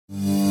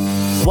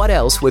What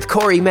Else with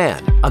Corey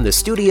Mann on the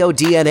Studio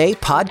DNA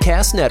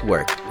Podcast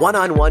Network.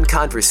 One-on-one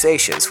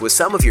conversations with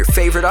some of your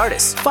favorite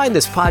artists. Find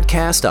this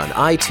podcast on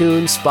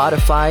iTunes,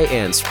 Spotify,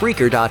 and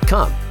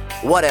Spreaker.com.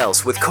 What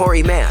Else with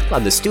Corey Mann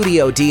on the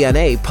Studio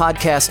DNA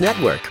Podcast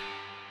Network.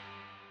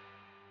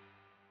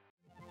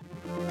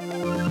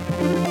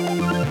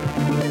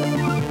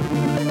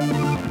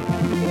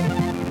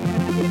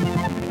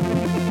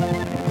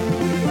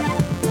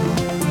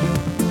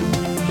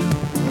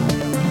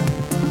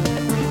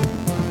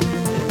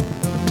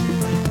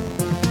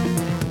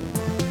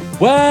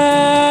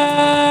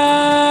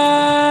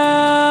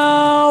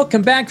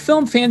 Welcome back,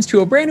 film fans, to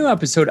a brand new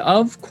episode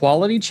of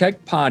Quality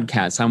Check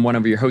Podcast. I'm one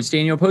of your hosts,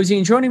 Daniel Posey,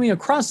 and joining me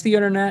across the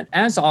internet,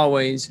 as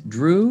always,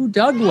 Drew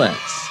Douglas.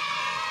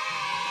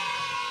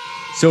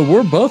 So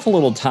we're both a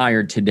little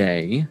tired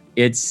today.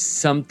 It's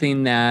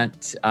something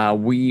that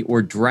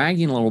we're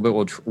dragging a little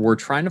bit. We're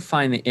trying to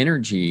find the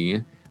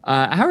energy.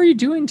 How are you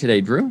doing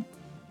today, Drew?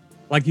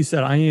 Like you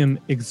said, I am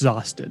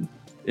exhausted.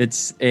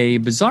 It's a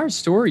bizarre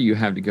story you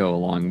have to go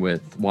along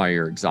with why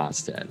you're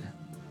exhausted.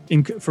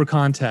 For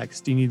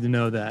context, you need to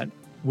know that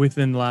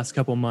within the last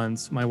couple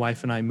months, my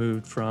wife and I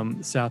moved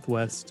from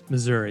Southwest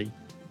Missouri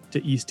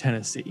to East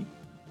Tennessee.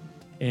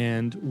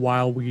 And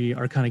while we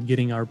are kind of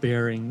getting our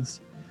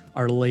bearings,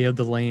 our lay of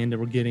the land, and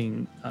we're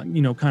getting,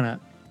 kind of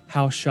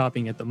house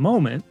shopping at the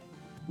moment,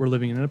 we're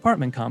living in an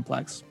apartment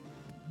complex.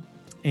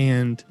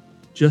 And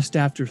just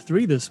after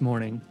 3 this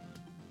morning,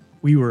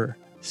 we were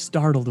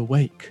startled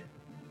awake.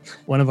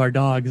 One of our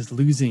dogs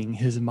losing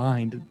his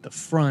mind at the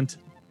front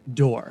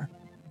door.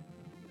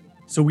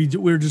 So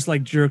we're just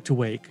like jerked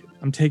awake.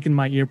 I'm taking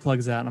my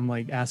earplugs out and I'm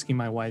like asking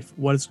my wife,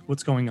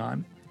 what's going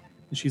on?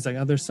 And she's like,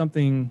 oh, there's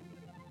something,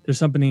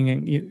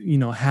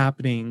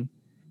 happening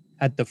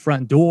at the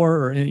front door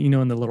or,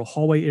 in the little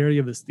hallway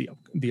area of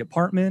the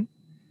apartment.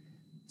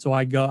 So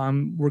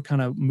we're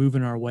kind of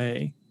moving our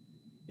way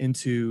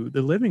into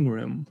the living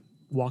room,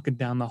 walking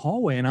down the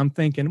hallway. And I'm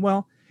thinking,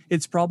 well,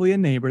 it's probably a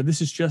neighbor.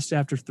 This is just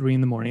after 3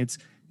 a.m.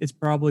 It's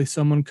probably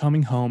someone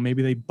coming home.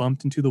 Maybe they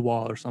bumped into the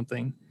wall or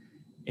something.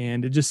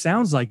 And it just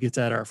sounds like it's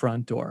at our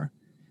front door.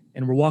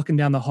 And we're walking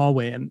down the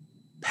hallway and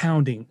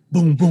pounding,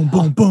 boom, boom,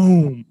 boom,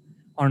 boom,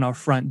 on our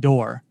front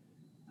door.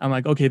 I'm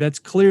like, okay, that's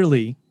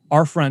clearly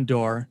our front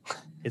door.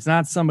 It's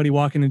not somebody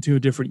walking into a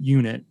different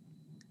unit.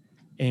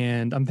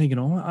 And I'm thinking,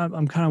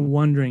 I'm kind of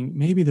wondering,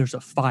 maybe there's a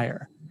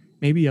fire.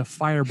 Maybe a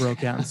fire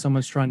broke out and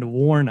someone's trying to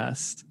warn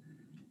us.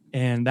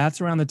 And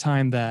that's around the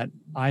time that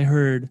I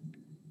heard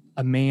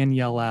a man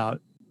yell out,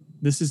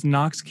 "This is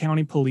Knox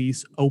County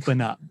Police, open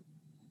up."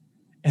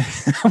 And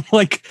I'm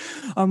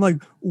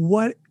like,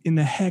 what in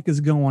the heck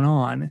is going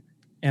on?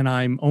 And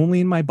I'm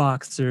only in my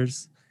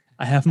boxers.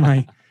 I have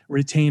my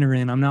retainer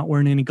in. I'm not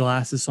wearing any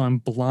glasses, so I'm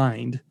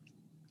blind.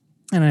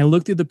 And I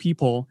looked at the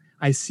people.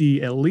 I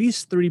see at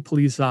least 3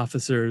 police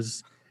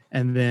officers.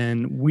 And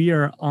then we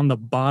are on the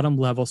bottom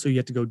level, so you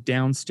have to go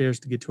downstairs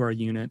to get to our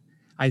unit.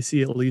 I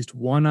see at least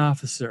 1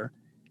 officer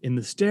in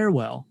the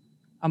stairwell.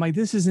 I'm like,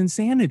 this is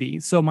insanity.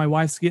 So my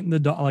wife's getting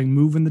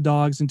moving the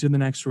dogs into the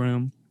next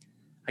room.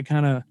 I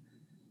kind of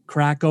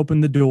crack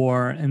open the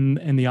door,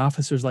 and the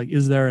officer's like,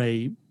 is there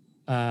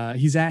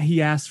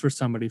he asked for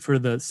somebody. For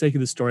the sake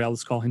of the story, I'll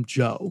just call him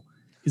Joe.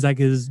 He's like,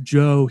 is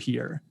Joe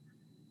here?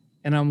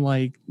 And I'm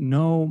like,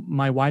 no,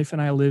 my wife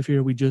and I live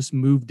here. We just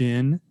moved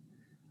in,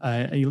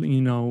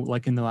 in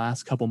the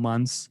last couple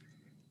months.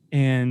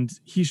 And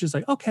he's just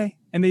like, okay.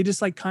 And they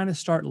just kind of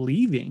start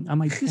leaving. I'm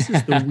like, this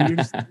is the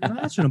weirdest thing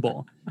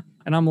imaginable.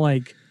 And I'm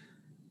like,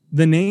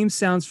 the name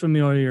sounds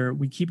familiar.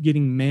 We keep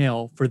getting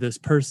mail for this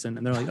person.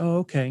 And they're like, oh,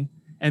 okay.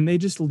 And they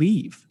just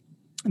leave.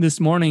 This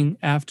morning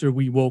after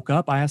we woke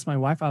up, I asked my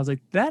wife, I was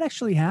like, that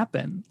actually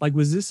happened.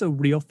 Was this a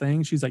real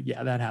thing? She's like,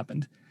 yeah, that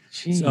happened.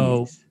 Jeez.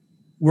 So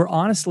we're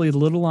honestly a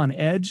little on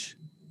edge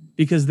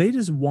because they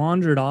just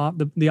wandered off.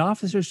 The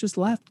officers just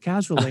left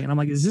casually. And I'm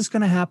like, is this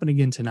going to happen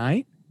again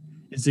tonight?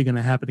 Is it going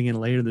to happen again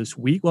later this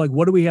week? Well,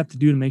 what do we have to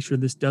do to make sure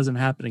this doesn't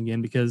happen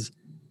again? Because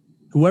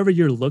whoever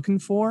you're looking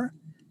for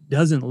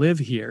doesn't live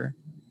here.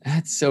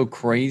 That's so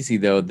crazy,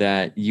 though,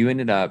 that you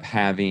ended up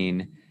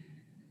having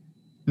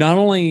not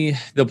only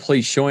the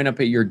police showing up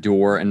at your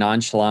door and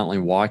nonchalantly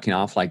walking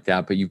off like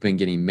that, but you've been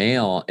getting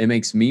mail. It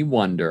makes me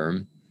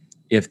wonder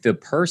if the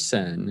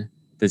person,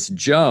 this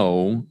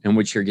Joe, in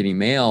which you're getting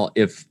mail,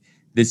 if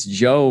this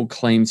Joe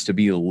claims to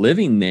be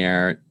living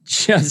there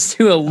just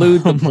to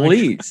elude the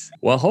police.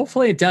 Well,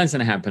 hopefully it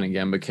doesn't happen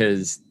again,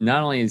 because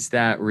not only is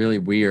that really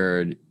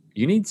weird,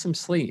 you need some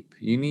sleep.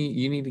 You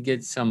need to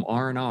get some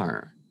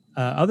R&R.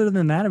 Other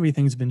than that,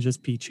 everything's been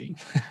just peachy.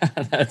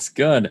 That's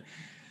good.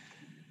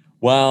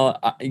 Well,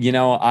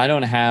 I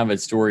don't have a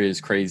story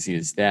as crazy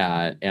as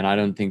that, and I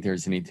don't think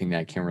there's anything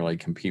that can really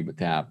compete with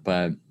that.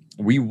 But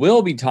we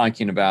will be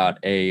talking about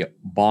a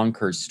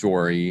bonkers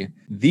story,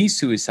 The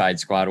Suicide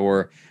Squad,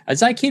 or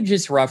as I keep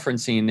just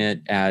referencing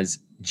it as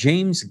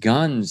James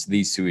Gunn's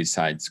The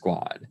Suicide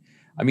Squad.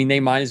 I mean, they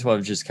might as well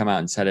have just come out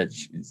and said it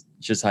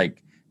just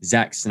like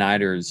Zack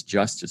Snyder's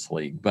Justice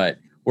League. But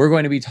we're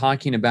going to be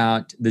talking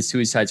about The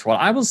Suicide Squad.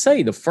 I will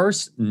say the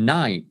first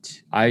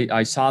night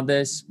I saw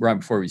this, right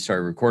before we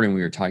started recording,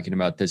 we were talking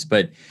about this,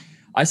 but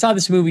I saw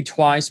this movie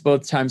twice,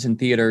 both times in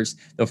theaters.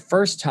 The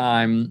first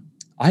time,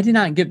 I did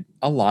not get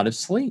a lot of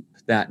sleep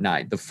that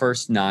night. The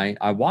first night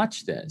I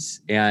watched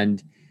this,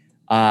 and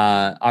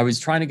I was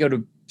trying to go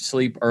to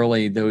sleep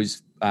early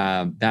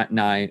that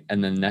night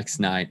and then the next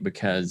night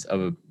because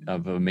of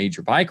a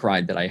major bike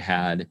ride that I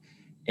had.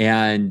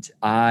 And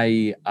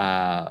I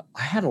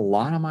had a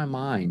lot on my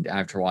mind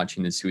after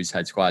watching The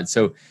Suicide Squad.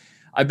 So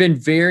I've been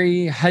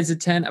very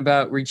hesitant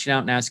about reaching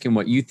out and asking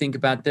what you think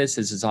about this.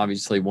 This is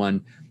obviously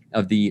one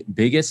of the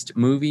biggest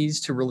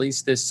movies to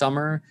release this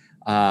summer.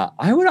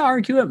 I would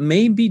argue it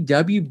may be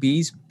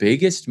WB's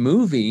biggest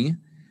movie,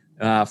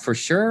 for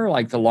sure,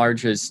 like the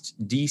largest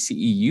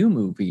DCEU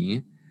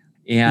movie.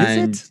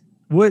 And is it?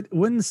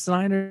 Wouldn't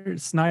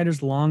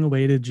Snyder's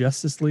long-awaited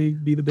Justice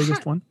League be the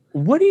biggest one?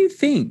 What do you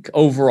think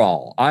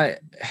overall?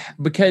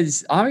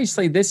 Because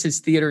obviously this is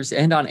theaters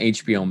and on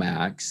HBO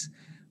Max,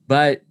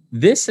 but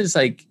this is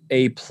like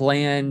a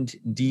planned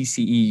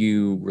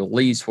DCEU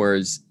release,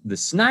 whereas the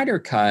Snyder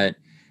Cut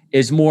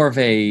is more of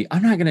I'm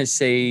not going to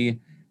say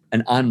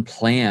an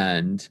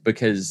unplanned,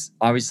 because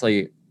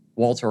obviously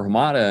Walter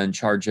Hamada, in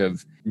charge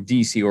of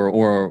DC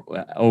or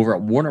over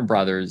at Warner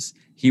Brothers,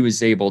 he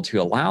was able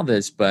to allow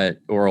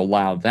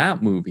that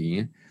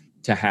movie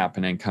to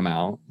happen and come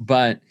out.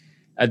 But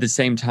at the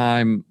same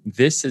time,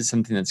 this is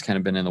something that's kind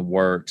of been in the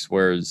works,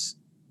 whereas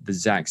the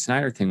Zack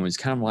Snyder thing was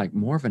kind of like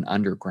more of an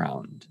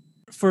underground.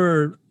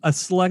 For a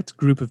select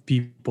group of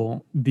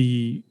people,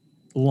 the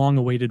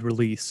long-awaited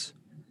release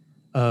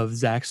of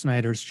Zack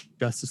Snyder's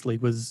Justice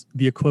League was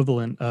the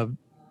equivalent of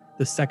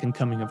the second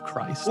coming of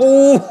Christ.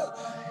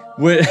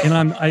 And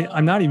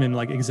I'm not even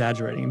like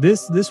exaggerating.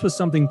 This was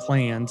something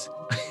planned.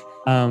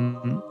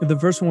 The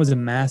first one was a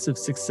massive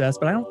success,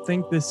 but I don't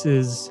think this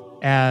is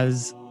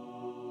as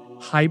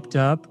hyped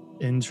up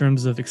in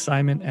terms of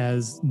excitement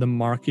as the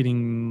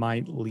marketing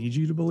might lead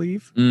you to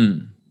believe.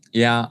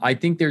 Yeah, I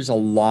think there's a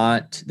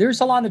lot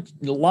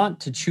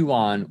to chew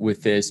on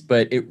with this,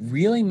 but it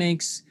really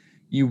makes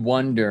you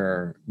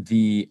wonder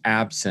the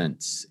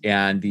absence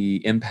and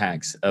the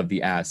impacts of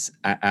the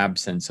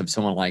absence of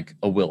someone like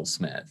a Will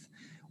Smith.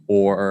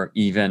 Or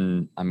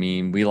even, I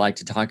mean, we like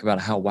to talk about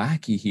how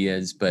wacky he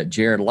is, but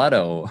Jared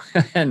Leto.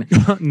 And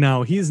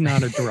no, he's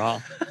not a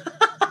draw.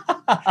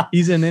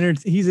 He's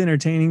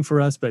entertaining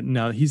for us, but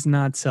no, he's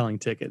not selling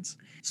tickets.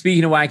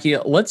 Speaking of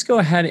wacky, let's go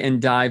ahead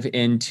and dive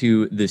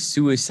into The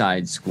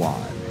Suicide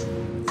Squad.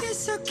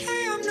 It's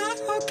okay, I'm not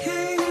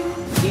okay.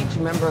 Each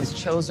member is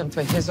chosen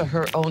for his or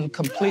her own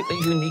completely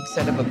unique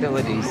set of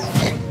abilities.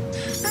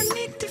 I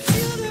need to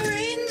feel the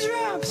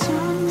raindrops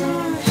on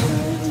my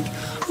head.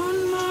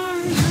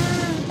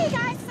 Hey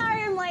guys,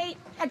 sorry I'm late.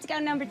 Had to go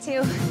number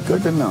 2.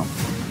 Good to know.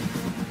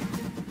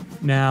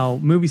 Now,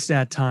 movie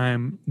stat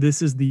time.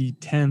 This is the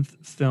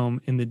 10th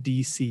film in the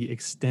DC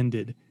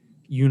extended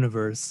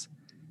universe.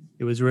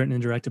 It was written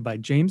and directed by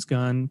James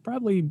Gunn,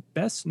 probably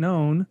best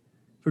known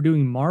for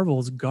doing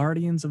Marvel's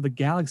Guardians of the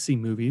Galaxy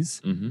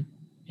movies. Mm-hmm.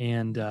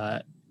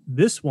 And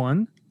this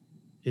one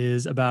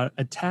is about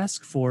a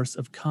task force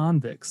of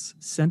convicts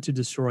sent to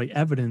destroy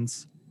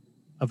evidence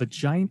of a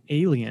giant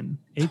alien,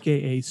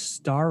 aka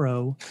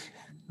Starro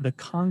the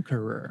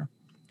Conqueror.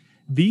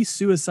 The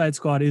Suicide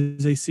Squad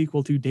is a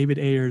sequel to David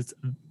Ayer's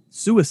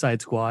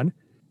Suicide Squad.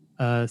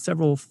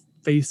 Several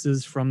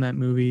faces from that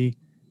movie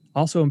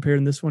also appeared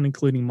in this one,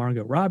 including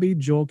Margot Robbie,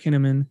 Joel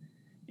Kinnaman,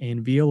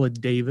 and Viola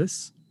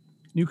Davis.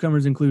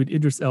 Newcomers include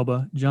Idris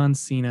Elba, John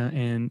Cena,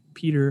 and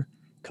Peter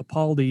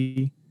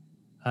Capaldi.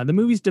 The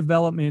movie's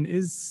development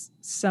is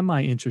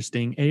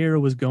semi-interesting. Ayer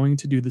was going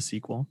to do the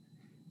sequel.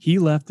 He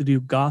left to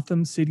do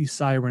Gotham City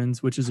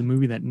Sirens, which is a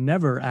movie that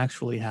never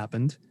actually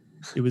happened.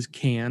 It was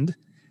canned.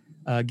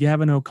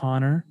 Gavin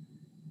O'Connor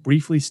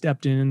briefly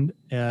stepped in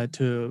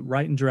to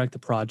write and direct the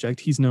project.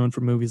 He's known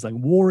for movies like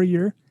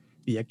Warrior,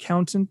 The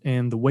Accountant,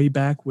 and The Way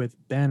Back with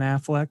Ben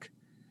Affleck.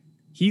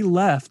 He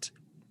left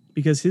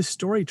because his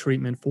story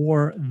treatment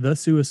for The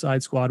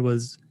Suicide Squad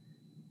was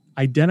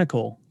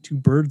identical to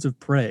Birds of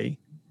Prey,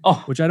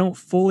 which I don't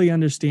fully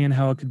understand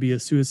how it could be a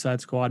Suicide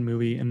Squad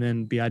movie and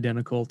then be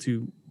identical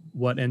to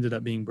what ended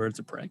up being Birds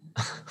of Prey.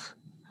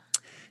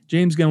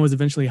 James Gunn was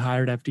eventually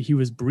hired after he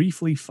was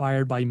briefly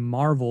fired by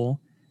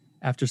Marvel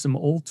after some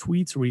old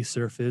tweets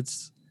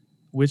resurfaced,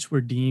 which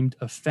were deemed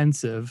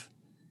offensive.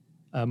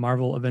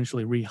 Marvel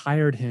eventually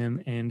rehired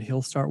him, and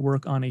he'll start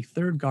work on a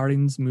third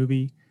Guardians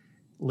movie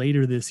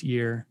later this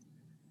year.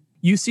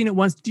 You've seen it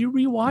once. Do you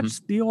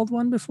rewatch the old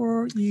one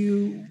before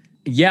you?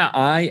 Yeah,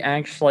 I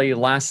actually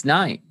last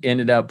night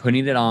ended up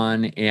putting it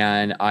on,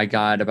 and I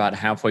got about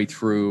halfway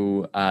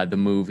through the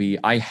movie.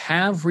 I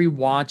have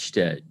rewatched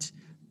it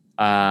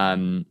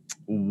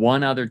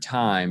one other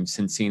time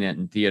since seeing it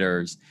in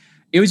theaters.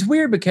 It was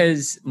weird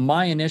because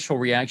my initial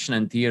reaction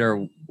in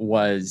theater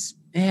was,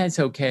 it's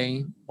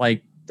okay.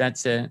 Like,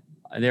 that's it.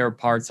 There are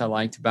parts I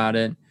liked about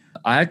it.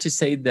 I have to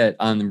say that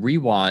on the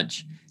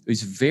rewatch, it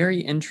was very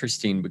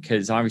interesting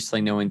because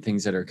obviously knowing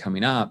things that are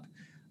coming up,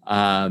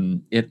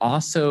 It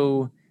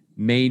also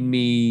made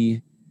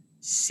me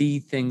see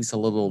things a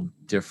little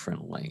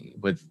differently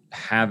with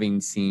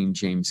having seen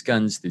James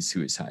Gunn's The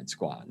Suicide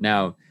Squad.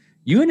 Now,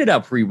 you ended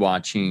up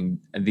rewatching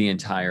the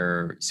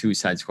entire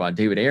Suicide Squad,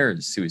 David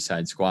Ayer's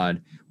Suicide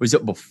Squad. Was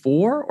it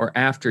before or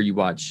after you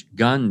watched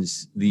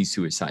Gunn's The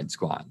Suicide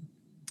Squad?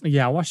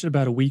 Yeah, I watched it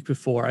about a week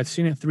before. I've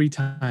seen it 3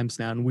 times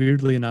now, and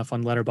weirdly enough,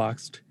 on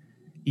Letterboxd,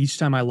 each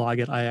time I log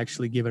it, I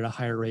actually give it a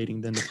higher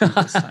rating than the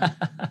previous time.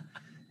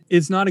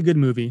 It's not a good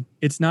movie.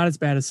 It's not as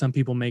bad as some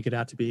people make it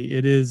out to be.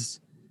 It is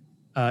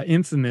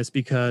infamous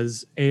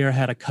because Ayer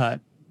had a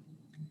cut,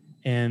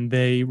 and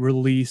they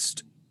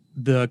released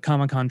the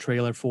Comic-Con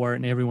trailer for it,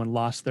 and everyone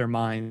lost their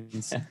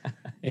minds.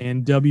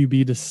 And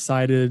WB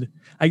decided,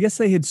 I guess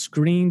they had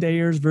screened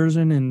Ayer's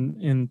version,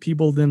 and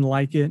people didn't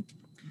like it.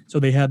 So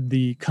they had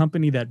the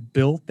company that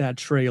built that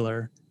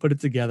trailer put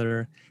it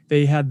together.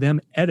 They had them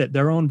edit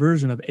their own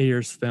version of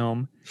Ayer's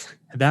film.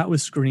 That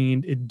was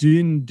screened. It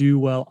didn't do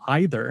well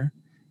either.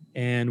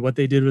 And what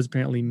they did was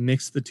apparently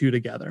mix the two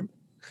together.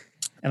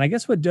 And I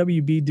guess what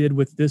WB did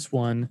with this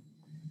one,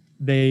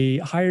 they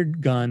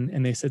hired Gunn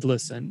and they said,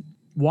 listen,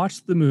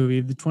 watch the movie,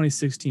 the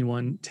 2016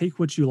 one, take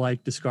what you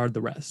like, discard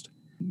the rest.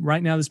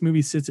 Right now, this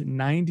movie sits at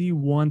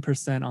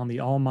 91% on the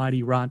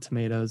almighty Rotten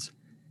Tomatoes.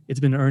 It's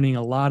been earning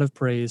a lot of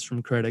praise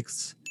from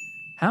critics.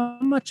 How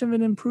much of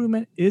an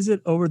improvement is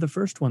it over the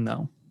first one,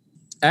 though?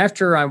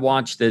 After I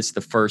watched this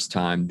the first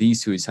time, The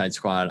Suicide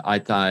Squad, I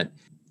thought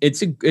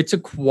it's a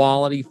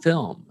quality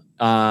film.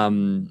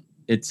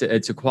 It's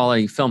a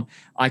quality film.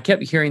 I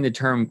kept hearing the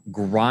term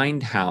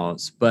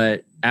grindhouse,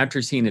 but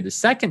after seeing it a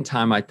second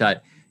time, I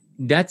thought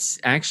that's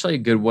actually a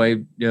good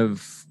way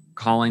of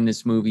calling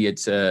this movie.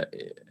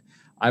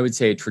 I would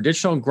say a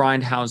traditional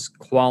grindhouse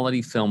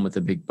quality film with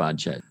a big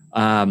budget.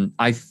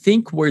 I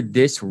think where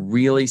this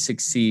really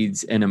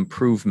succeeds in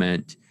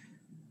improvement,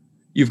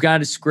 you've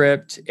got a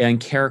script and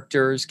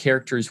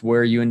characters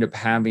where you end up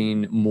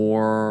having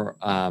more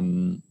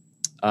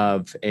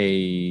of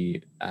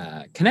a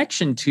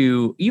connection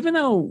to, even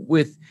though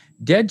with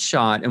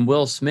Deadshot and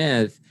Will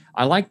Smith,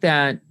 I like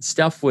that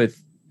stuff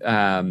with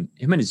him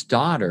and his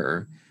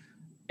daughter.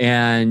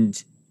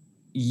 And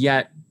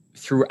yet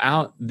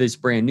throughout this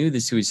brand new, The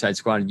Suicide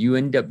Squad, you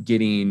end up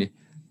getting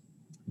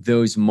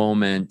those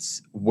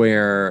moments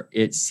where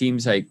it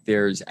seems like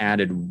there's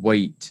added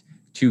weight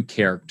to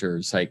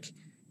characters like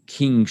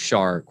King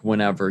Shark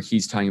whenever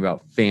he's talking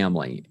about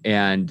family.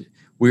 And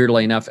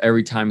weirdly enough,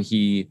 every time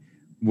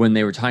when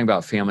they were talking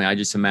about family, I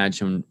just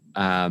imagine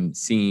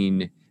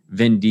seeing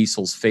Vin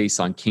Diesel's face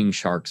on King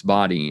Shark's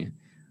body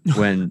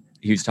when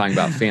he was talking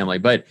about family.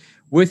 But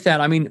with that,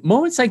 I mean,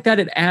 moments like that,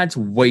 it adds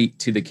weight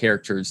to the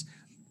characters.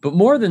 But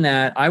more than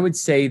that, I would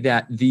say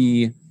that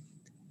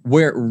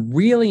where it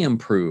really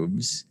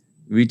improves,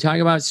 we talk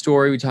about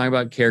story, we talk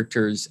about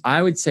characters.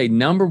 I would say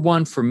number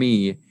one for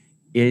me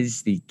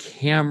is the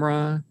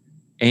camera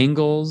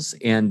angles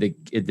and the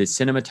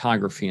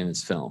cinematography in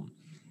this film.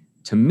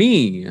 To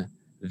me,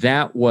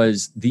 that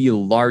was the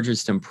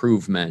largest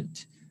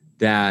improvement.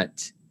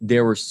 That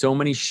there were so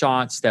many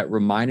shots that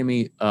reminded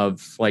me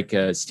of like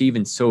a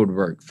Steven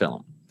Soderbergh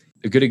film.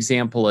 A good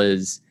example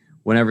is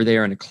whenever they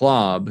are in a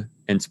club,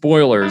 and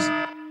spoilers,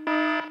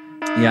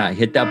 yeah,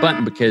 hit that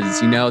button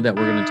because you know that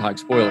we're going to talk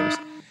spoilers.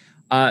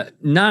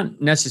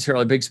 Not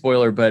necessarily a big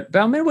spoiler, but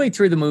about midway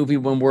through the movie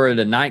when we're at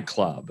a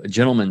nightclub, a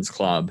gentleman's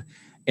club,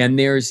 and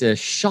there's a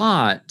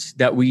shot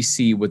that we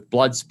see with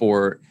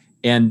Bloodsport,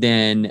 and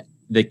then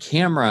the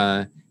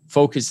camera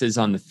focuses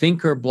on the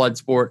thinker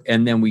Bloodsport,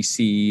 and then we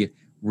see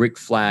Rick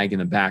Flag in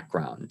the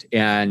background.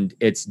 And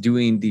it's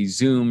doing the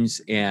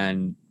zooms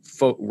and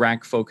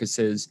rack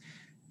focuses.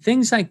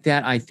 Things like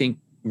that, I think,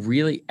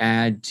 really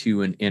add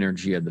to an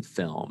energy of the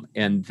film.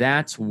 And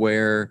that's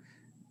where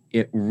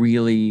it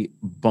really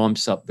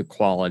bumps up the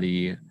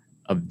quality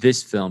of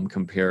this film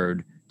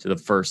compared to the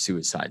first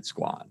Suicide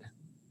Squad.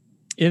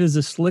 It is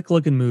a slick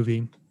looking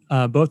movie.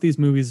 Both these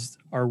movies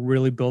are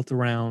really built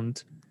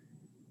around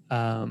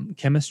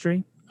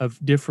chemistry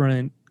of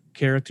different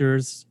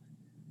characters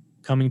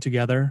coming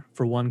together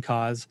for one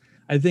cause.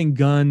 I think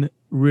Gunn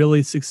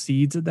really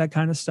succeeds at that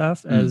kind of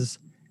stuff as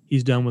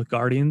he's done with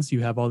Guardians.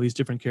 You have all these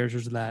different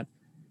characters that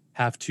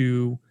have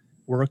to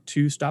work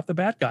to stop the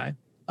bad guy.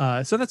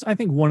 So that's, I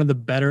think, one of the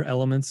better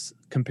elements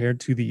compared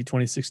to the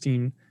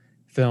 2016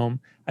 film.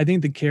 I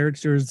think the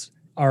characters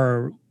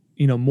are,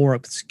 more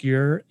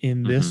obscure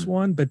in this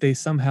one, but they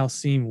somehow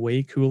seem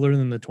way cooler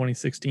than the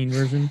 2016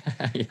 version.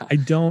 Yeah.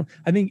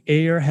 I think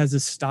Ayer has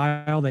a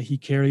style that he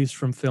carries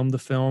from film to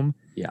film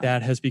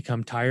that has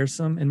become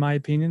tiresome, in my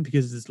opinion,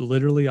 because it's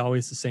literally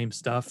always the same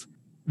stuff.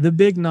 The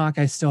big knock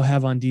I still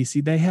have on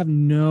DC, they have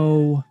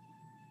no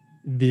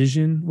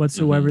vision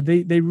whatsoever.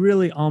 They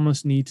really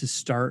almost need to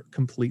start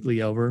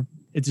completely over.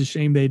 It's a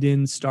shame they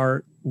didn't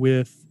start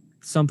with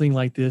something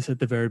like this at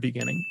the very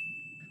beginning.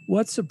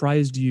 What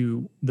surprised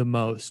you the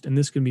most? And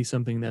this can be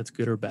something that's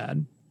good or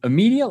bad.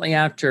 Immediately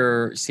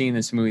after seeing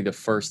this movie the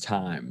first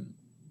time,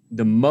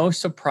 the most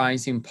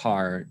surprising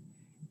part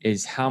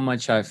is how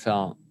much I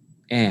felt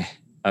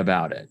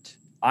about it.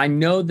 I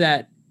know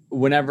that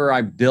whenever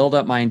I build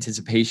up my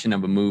anticipation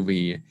of a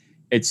movie,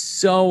 it's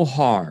so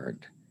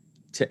hard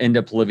to end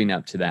up living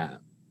up to that.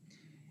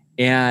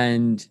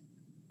 And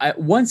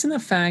once in the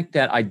fact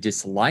that I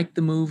disliked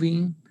the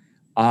movie,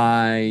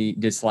 I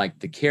disliked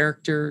the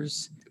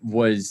characters,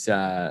 was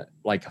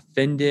like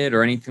offended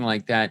or anything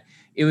like that.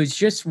 It was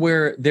just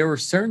where there were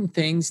certain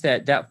things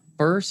that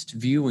first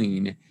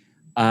viewing,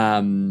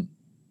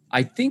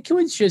 I think it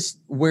was just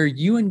where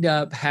you end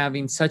up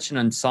having such an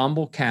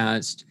ensemble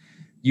cast.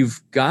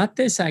 You've got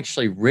this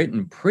actually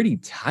written pretty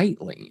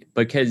tightly,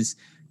 because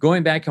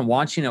going back and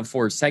watching it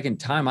for a second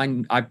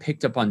time, I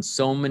picked up on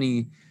so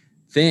many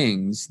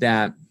things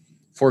that,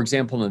 for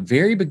example, in the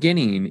very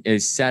beginning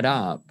is set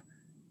up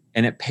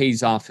and it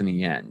pays off in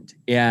the end.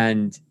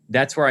 And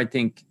that's where I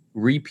think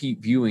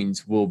repeat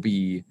viewings will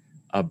be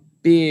a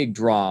big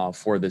draw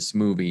for this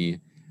movie.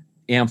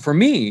 And for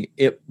me,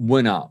 it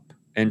went up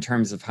in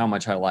terms of how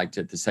much I liked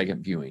it the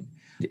second viewing.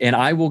 And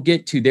I will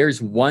get to,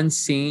 there's one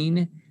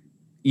scene,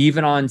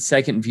 even on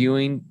second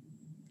viewing,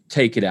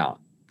 take it out.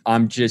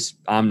 I'm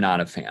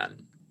not a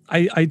fan.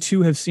 I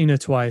too have seen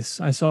it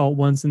twice. I saw it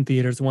once in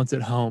theaters, once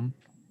at home.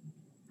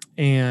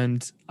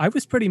 And I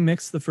was pretty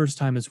mixed the first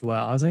time as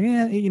well. I was like,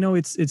 yeah,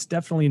 it's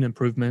definitely an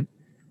improvement.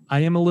 I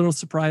am a little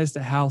surprised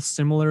at how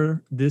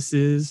similar this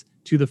is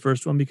to the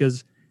first one,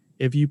 because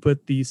if you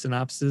put the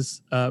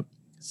synopsis up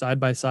side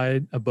by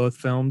side of both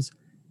films,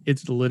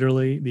 it's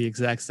literally the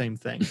exact same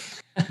thing.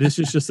 This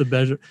is just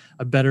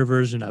a better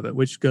version of it,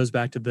 which goes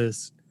back to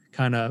this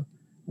kind of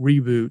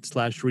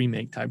reboot /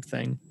 remake type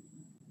thing.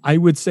 I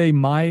would say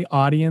my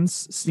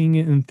audience seeing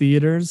it in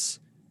theaters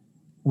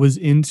was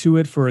into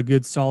it for a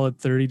good solid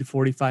 30 to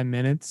 45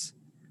 minutes.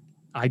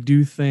 I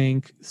do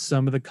think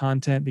some of the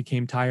content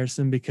became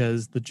tiresome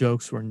because the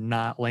jokes were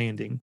not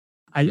landing.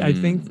 I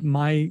think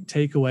my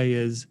takeaway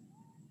is,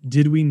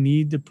 did we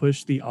need to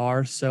push the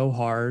R so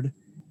hard?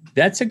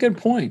 That's a good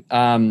point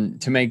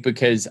to make,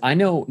 because I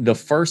know the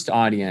first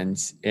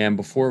audience, and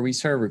before we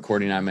started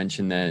recording, I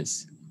mentioned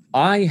this.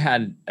 I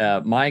had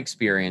my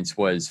experience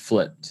was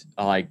flipped.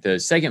 Like the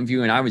second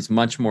viewing, I was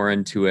much more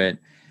into it.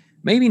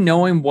 Maybe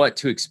knowing what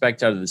to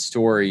expect out of the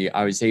story,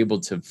 I was able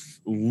to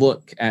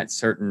look at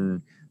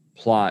certain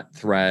plot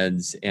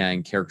threads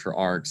and character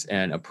arcs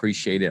and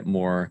appreciate it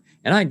more.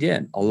 And I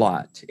did a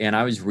lot. And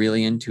I was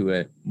really into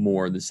it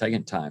more the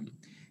second time.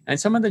 And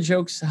some of the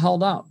jokes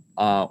held up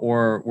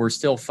or were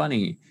still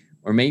funny,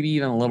 or maybe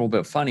even a little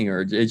bit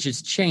funnier. It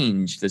just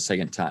changed the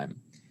second time.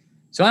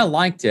 So I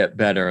liked it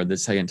better the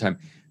second time.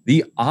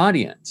 The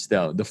audience,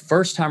 though, the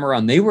first time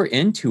around, they were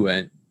into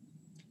it.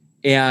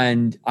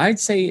 And I'd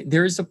say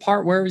there's a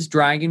part where it was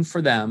dragging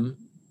for them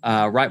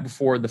right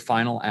before the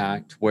final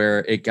act, where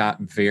it got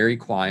very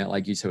quiet,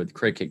 like you said, with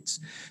crickets.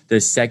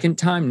 The second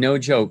time, no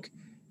joke,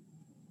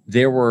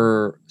 there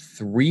were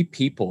 3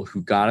 people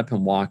who got up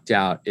and walked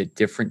out at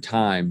different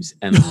times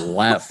and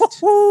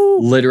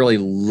literally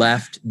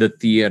left the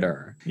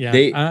theater.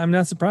 Yeah, I'm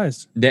not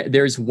surprised.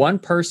 There's one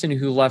person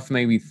who left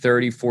maybe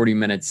 30, 40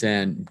 minutes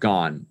in,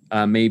 gone.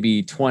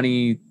 Maybe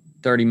 20,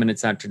 30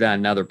 minutes after that,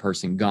 another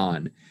person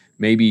gone.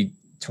 Maybe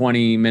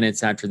 20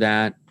 minutes after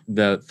that,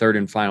 the third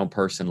and final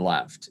person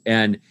left.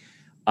 And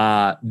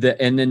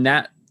then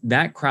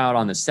that crowd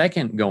on the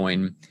second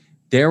going,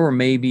 there were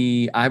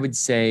maybe, I would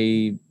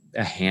say,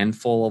 a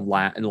handful of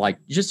like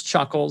just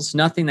chuckles,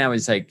 nothing that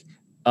was like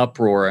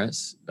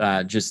uproarious,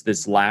 just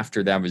this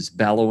laughter that was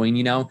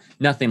bellowing,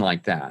 nothing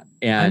like that.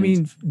 And I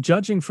mean,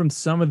 judging from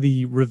some of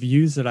the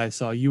reviews that I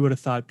saw, you would have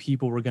thought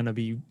people were going to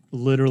be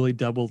literally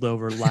doubled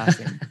over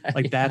laughing.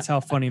 Like that's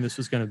how funny this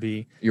was going to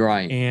be. You're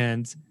right.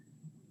 And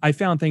I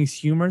found things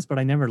humorous, but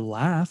I never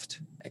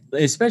laughed.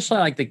 Especially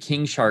like the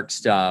King Shark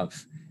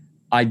stuff.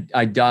 I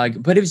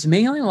dug, but it was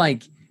mainly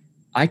like,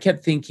 I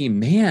kept thinking,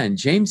 man,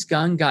 James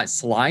Gunn got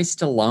Sly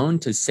Stallone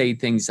to say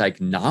things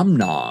like nom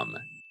nom.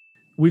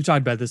 We've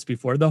talked about this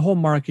before. The whole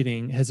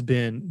marketing has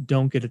been,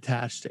 don't get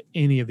attached to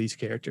any of these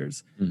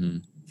characters. Mm-hmm.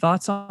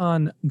 Thoughts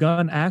on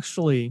Gunn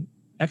actually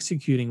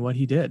executing what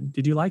he did?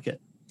 Did you like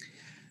it?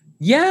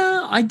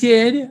 Yeah, I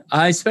did,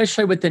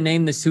 especially with the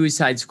name The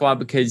Suicide Squad,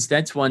 because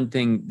that's one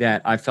thing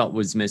that I felt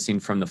was missing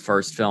from the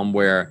first film,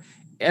 where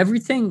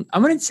everything, I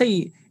wouldn't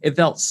say it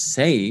felt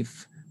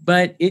safe,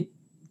 but it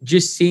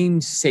just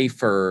seemed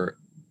safer.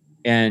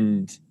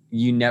 And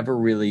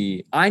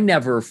I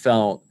never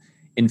felt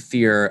in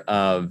fear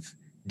of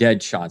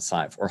Deadshot's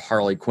life or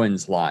Harley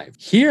Quinn's life.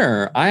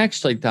 Here, I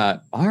actually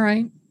thought, all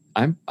right,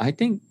 I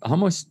think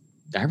almost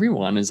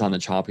everyone is on the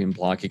chopping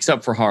block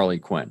except for Harley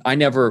Quinn.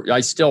 I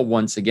still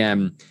once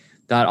again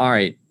thought, all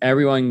right,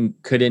 everyone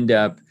could end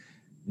up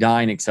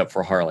dying except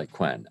for Harley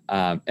Quinn,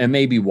 and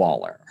maybe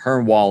Waller. Her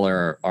and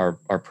Waller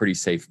are pretty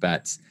safe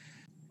bets.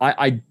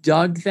 I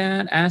dug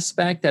that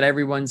aspect that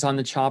everyone's on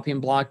the chopping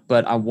block,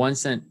 but I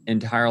wasn't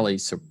entirely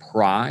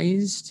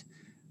surprised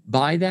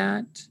by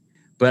that.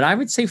 But I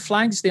would say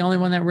Flag's the only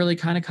one that really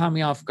kind of caught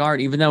me off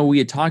guard, even though we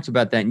had talked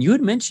about that. And you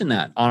had mentioned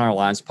that on our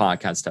last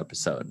podcast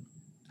episode.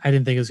 I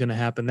didn't think it was going to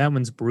happen. That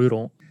one's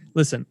brutal.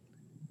 Listen,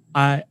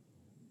 I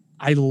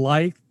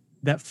like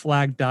that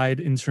Flag died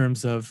in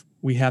terms of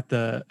we have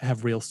to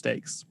have real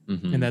stakes.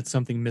 Mhm. And that's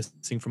something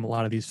missing from a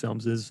lot of these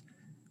films is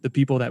the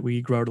people that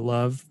we grow to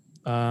love,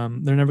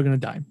 they're never going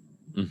to die.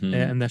 Mhm.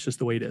 And that's just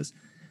the way it is.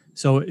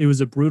 So it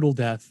was a brutal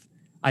death.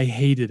 I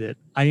hated it.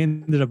 I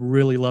ended up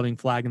really loving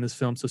Flag in this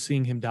film. So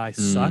seeing him die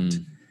sucked,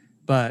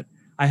 but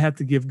I had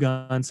to give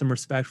Gunn some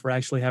respect for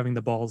actually having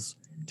the balls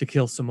to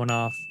kill someone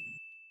off.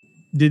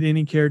 Did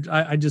any character,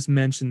 I just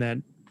mentioned that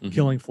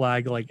killing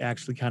Flag like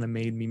actually kind of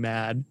made me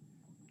mad,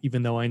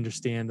 even though I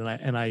understand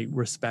and I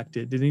respect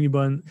it. Did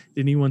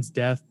anyone's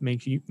death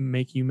make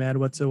you mad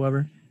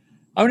whatsoever?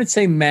 I wouldn't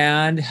say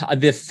mad.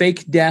 The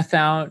fake death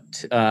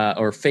out,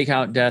 or fake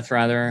out death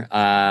rather,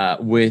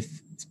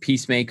 with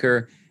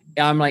Peacemaker.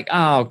 I'm like,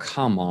 oh,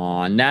 come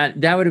on.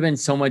 That would have been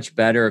so much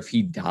better if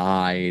he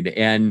died.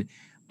 And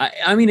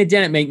I mean, it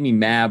didn't make me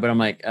mad, but I'm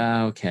like,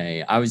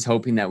 okay. I was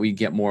hoping that we'd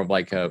get more of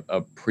like a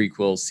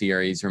prequel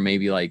series, or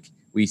maybe like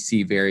we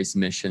see various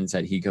missions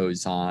that he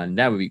goes on.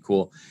 That would be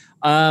cool.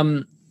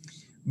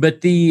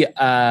 But the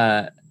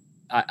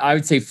I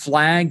would say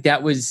Flag,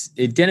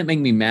 it didn't make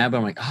me mad, but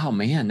I'm like, oh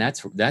man,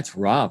 that's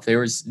rough. There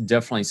was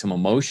definitely some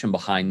emotion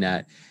behind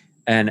that.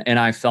 And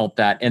I felt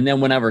that. And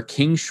then whenever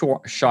King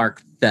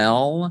Shark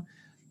fell,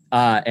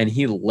 and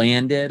he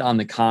landed on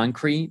the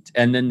concrete,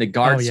 and then the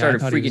guard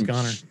started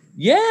freaking,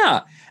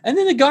 yeah. And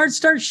then the guard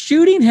started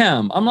shooting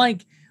him. I'm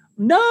like,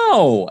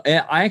 no.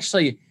 And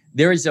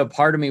there is a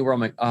part of me where I'm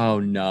like, oh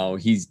no,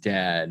 he's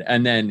dead.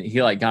 And then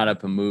he like got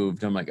up and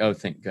moved. I'm like, oh,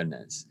 thank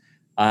goodness.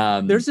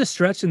 There's a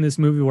stretch in this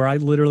movie where I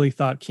literally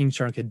thought King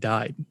Shark had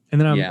died,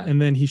 and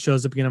then he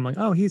shows up again. I'm like,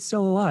 oh, he's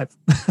still alive.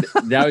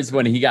 That was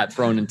when he got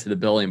thrown into the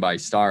building by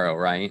Starro,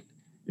 right?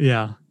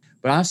 Yeah.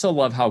 But I also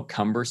love how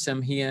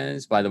cumbersome he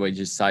is. By the way,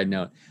 just side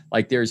note,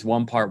 like there's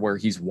one part where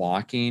he's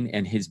walking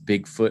and his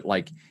big foot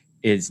like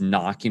is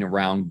knocking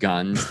around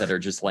guns that are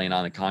just laying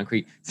on the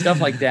concrete. Stuff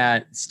like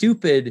that.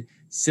 Stupid,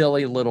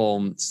 silly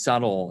little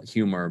subtle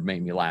humor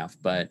made me laugh.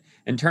 But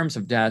in terms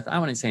of death, I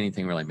wouldn't say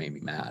anything really made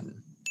me mad.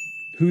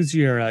 Who's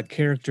your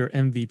character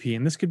MVP?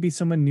 And this could be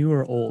someone new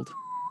or old.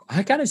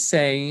 I gotta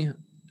say,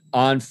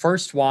 on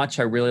first watch,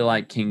 I really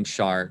like King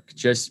Shark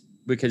just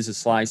because of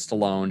Sly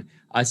Stallone.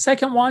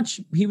 Second watch,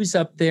 he was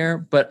up there,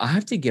 but I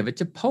have to give it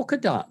to Polka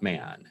Dot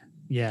Man.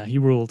 Yeah, he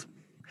ruled.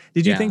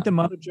 Did you think the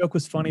mother joke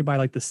was funny by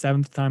like the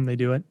 7th time they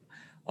do it?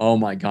 Oh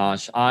my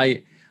gosh.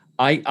 I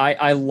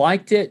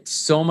liked it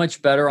so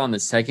much better on the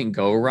second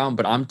go around,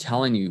 but I'm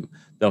telling you,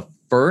 the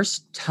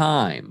first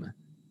time,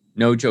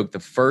 no joke, the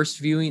first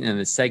viewing and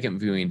the second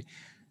viewing,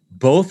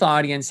 both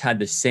audience had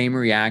the same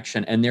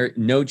reaction. And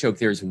no joke,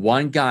 there's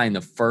one guy in the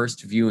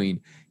first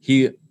viewing,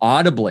 he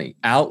audibly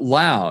out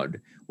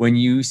loud, when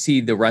you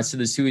see the rest of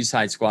the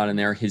Suicide Squad in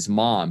there, his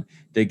mom,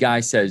 the guy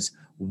says,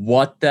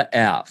 "What the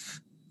F?"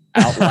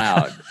 out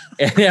loud.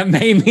 And it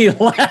made me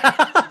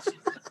laugh.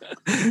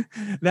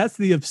 That's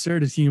the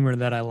absurdist humor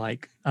that I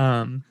like.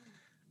 I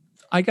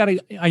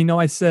know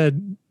I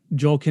said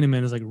Joel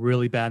Kinnaman is like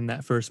really bad in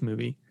that first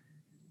movie.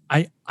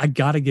 I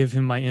gotta give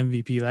him my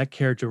MVP. That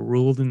character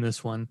ruled in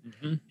this one.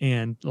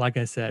 And like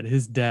I said,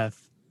 his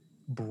death,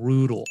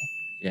 brutal.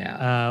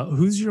 Yeah.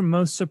 Who's your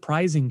most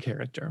surprising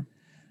character?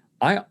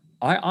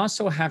 I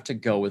also have to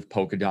go with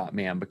Polka Dot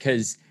Man,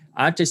 because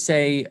I have to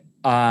say,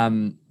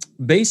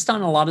 based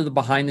on a lot of the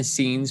behind the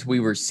scenes we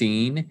were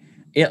seeing,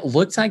 it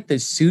looked like the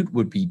suit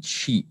would be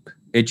cheap.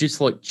 It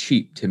just looked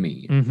cheap to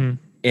me.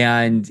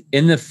 And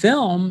in the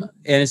film,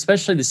 and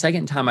especially the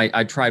second time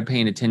I tried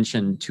paying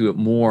attention to it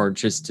more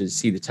just to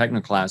see the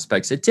technical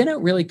aspects, it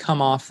didn't really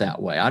come off that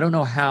way. I don't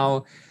know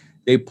how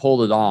they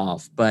pulled it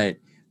off, but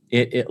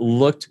it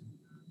looked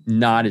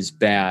not as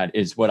bad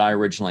as what I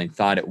originally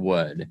thought it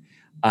would.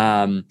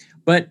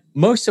 But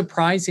most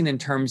surprising in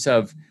terms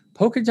of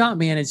Polka Dot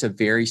Man is a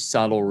very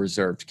subtle,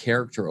 reserved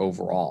character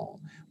overall,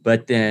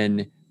 but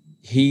then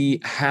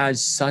he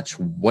has such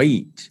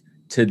weight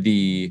to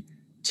the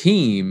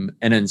team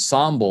and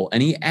ensemble,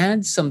 and he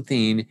adds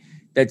something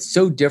that's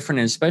so different.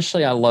 And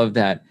especially I love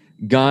that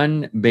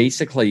Gunn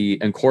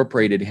basically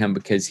incorporated him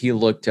because he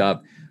looked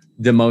up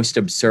the most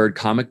absurd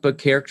comic book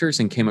characters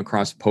and came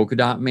across Polka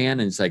Dot Man,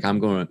 and it's like, I'm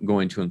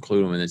going to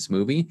include him in this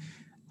movie.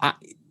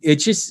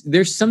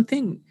 There's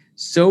something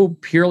so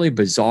purely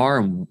bizarre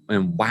and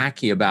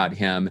wacky about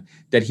him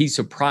that he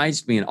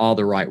surprised me in all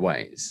the right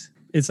ways.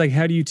 It's like,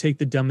 how do you take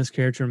the dumbest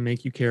character and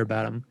make you care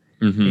about him?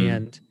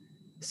 And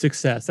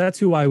success. That's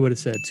who I would have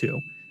said too.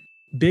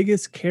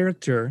 Biggest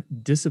character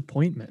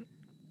disappointment.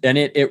 And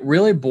it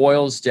really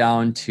boils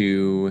down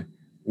to,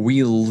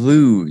 we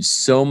lose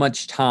so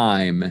much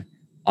time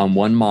on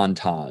one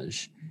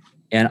montage.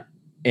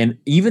 And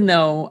even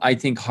though I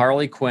think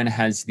Harley Quinn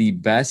has the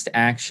best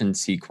action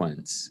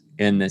sequence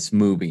in this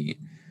movie,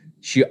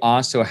 she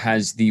also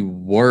has the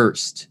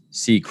worst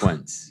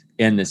sequence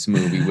in this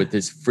movie with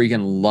this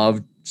freaking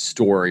love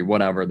story,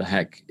 whatever the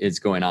heck is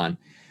going on.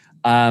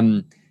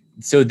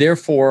 So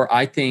therefore,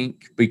 I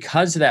think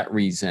because of that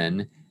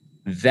reason,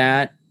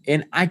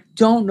 and I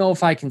don't know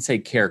if I can say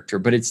character,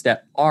 but it's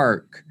that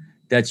arc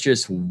that's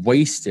just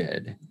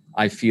wasted,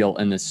 I feel,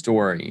 in the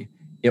story.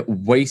 It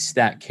wastes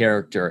that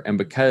character. And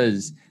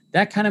because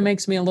that kind of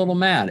makes me a little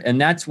mad. And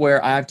that's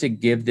where I have to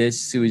give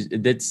this.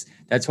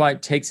 That's why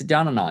it takes it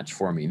down a notch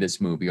for me, this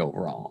movie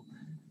overall.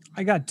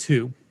 I got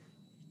two.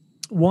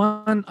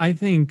 One, I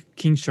think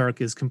King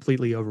Shark is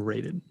completely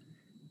overrated.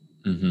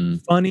 Mm-hmm.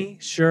 Funny,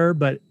 sure,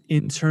 but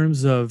in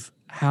terms of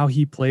how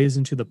he plays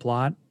into the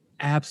plot,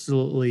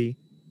 absolutely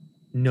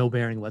no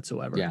bearing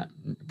whatsoever. Yeah,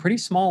 pretty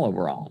small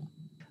overall.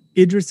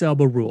 Idris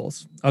Elba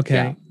rules.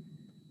 Okay.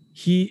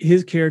 Yeah.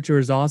 His character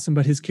is awesome,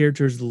 but his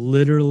character is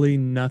literally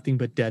nothing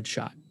but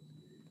Deadshot.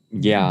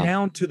 Yeah.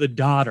 Down to the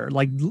daughter.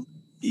 Like,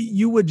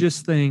 you would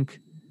just think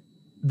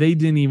they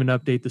didn't even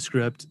update the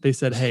script. They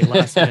said, hey,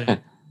 last minute,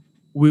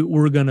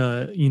 we're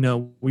gonna,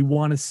 we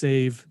want to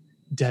save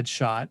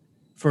Deadshot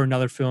for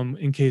another film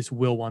in case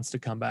Will wants to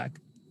come back.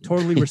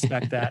 Totally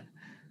respect that.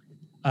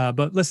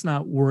 But let's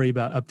not worry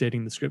about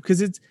updating the script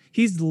because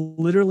he's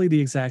literally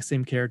the exact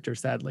same character,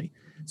 sadly.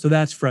 So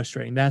that's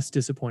frustrating. That's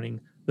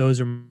disappointing.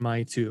 Those are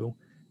my two.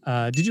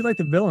 Did you like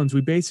the villains?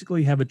 We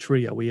basically have a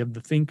trio. We have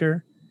the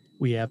Thinker,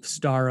 we have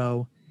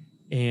Starro,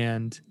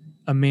 and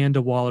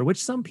Amanda Waller,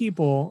 which some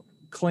people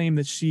claim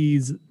that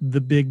she's the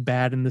big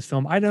bad in this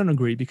film. I don't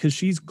agree because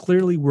she's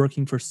clearly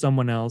working for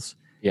someone else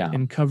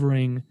and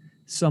covering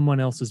someone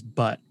else's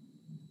butt.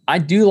 I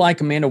do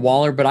like Amanda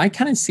Waller, but I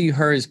kind of see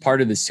her as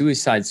part of the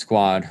Suicide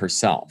Squad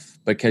herself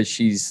because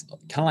she's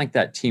kind of like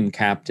that team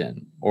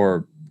captain,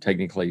 or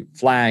technically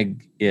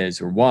Flag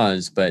is or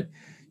was, but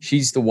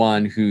she's the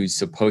one who's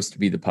supposed to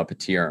be the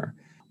puppeteer.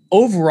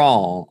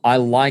 Overall, I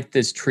like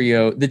this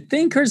trio. The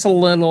Thinker's a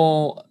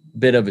little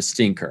bit of a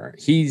stinker.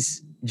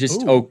 He's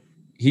just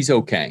he's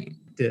okay.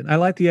 I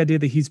like the idea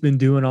that he's been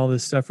doing all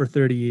this stuff for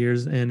 30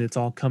 years and it's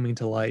all coming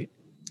to light.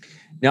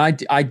 Now,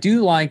 I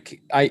do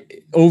like,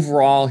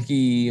 overall,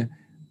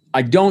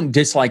 I don't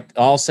dislike,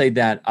 I'll say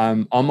that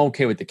I'm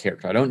okay with the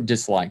character. I don't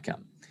dislike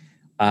him.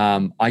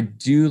 I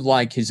do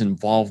like his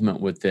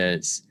involvement with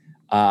this.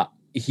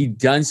 He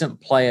doesn't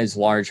play as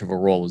large of a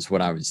role as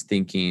what I was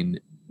thinking,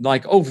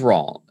 like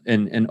overall,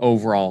 in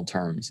overall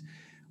terms.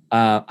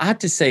 I have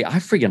to say, I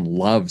freaking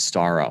love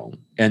Starro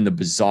and the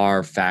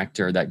bizarre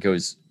factor that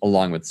goes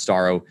along with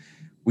Starro.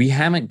 We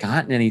haven't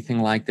gotten anything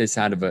like this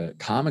out of a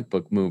comic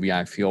book movie,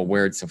 I feel,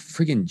 where it's a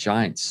friggin'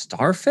 giant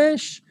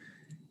starfish.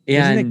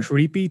 And isn't it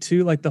creepy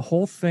too? Like the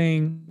whole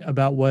thing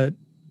about what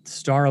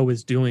Starro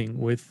is doing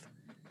with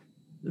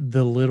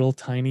the little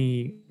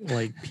tiny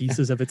like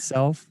pieces of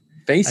itself.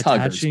 Face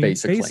huggers,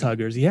 basically. Face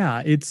huggers,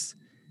 yeah.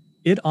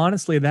 It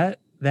honestly, that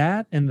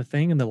and the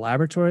thing in the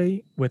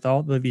laboratory with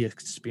all the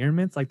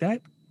experiments like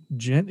that,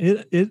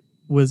 it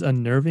was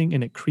unnerving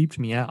and it creeped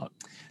me out.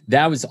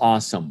 That was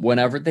awesome.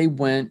 Whenever they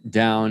went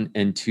down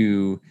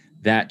into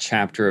that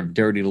chapter of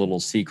Dirty Little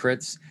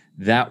Secrets,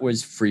 that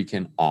was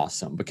freaking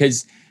awesome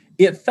because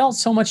it felt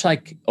so much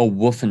like a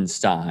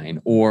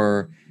Wolfenstein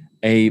or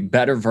a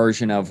better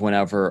version of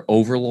whenever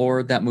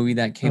Overlord, that movie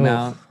that came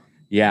out.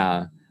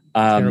 Yeah.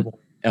 Terrible.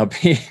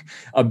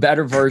 A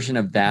better version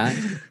of that.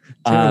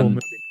 Terrible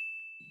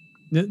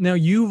movie. Now,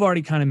 you've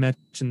already kind of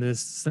mentioned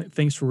this.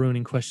 Thanks for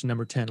ruining question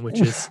number 10, which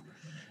is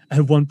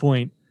at one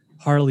point,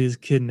 Harley is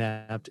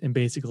kidnapped and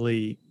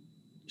basically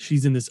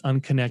she's in this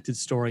unconnected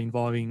story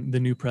involving the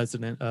new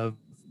president of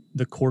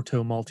the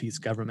Corto Maltese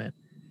government.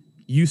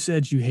 You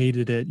said you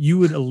hated it. You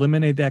would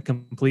eliminate that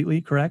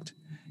completely, correct?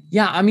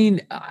 Yeah, I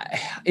mean,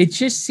 it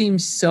just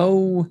seems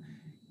so,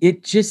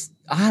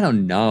 I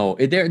don't know.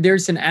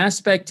 There's an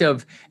aspect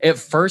of, at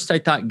first I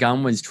thought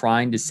Gunn was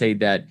trying to say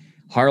that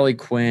Harley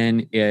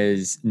Quinn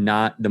is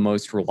not the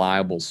most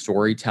reliable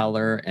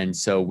storyteller, and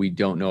so we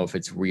don't know if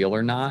it's real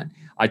or not.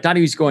 I thought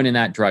he was going in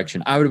that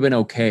direction. I would have been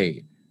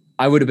okay.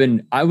 I would have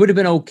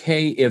been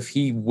okay if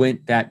he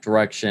went that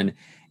direction.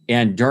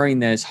 And during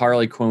this,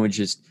 Harley Quinn was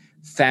just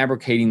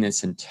fabricating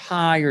this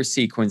entire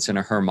sequence in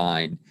her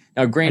mind.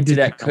 Now, granted,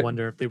 I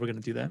wonder if they were going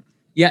to do that.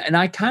 Yeah, and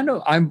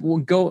I will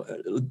go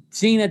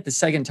seeing it the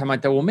second time. I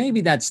thought, well,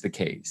 maybe that's the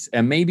case,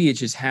 and maybe it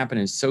just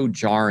happened so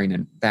jarring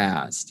and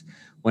fast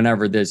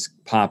whenever this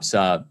pops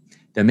up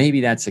that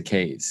maybe that's the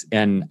case.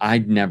 And I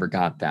never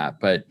got that,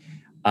 but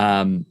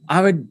I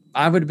would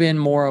have been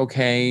more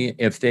okay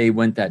if they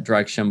went that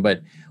direction.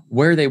 But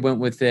where they went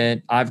with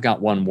it, I've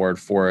got one word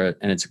for it,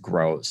 and it's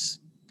gross.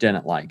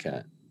 Didn't like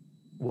it.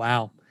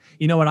 Wow.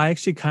 You know what? I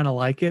actually kind of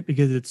like it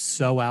because it's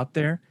so out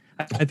there.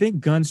 I think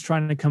Gunn's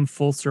trying to come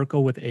full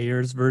circle with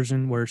Ayer's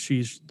version where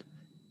she's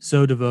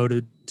so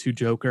devoted to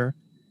Joker.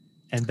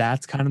 And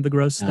that's kind of the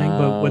gross thing.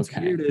 But what's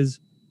weird is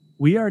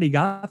we already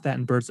got that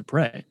in Birds of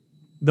Prey.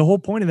 The whole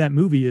point of that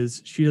movie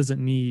is she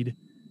doesn't need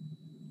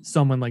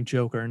someone like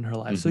Joker in her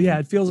life. Mm-hmm. So yeah,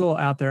 it feels a little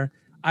out there.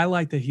 I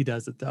like that he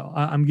does it though.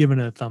 I'm giving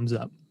it a thumbs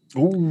up.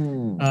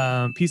 Ooh.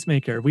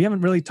 Peacemaker. We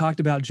haven't really talked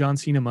about John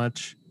Cena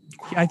much.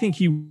 I think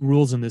he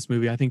rules in this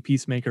movie. I think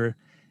Peacemaker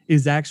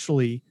is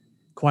actually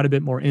quite a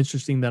bit more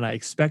interesting than I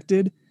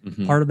expected.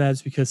 Mm-hmm. Part of that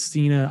is because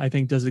Cena, I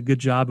think, does a good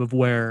job of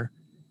where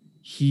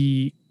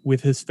he,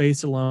 with his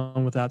face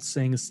alone, without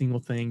saying a single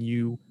thing,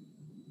 you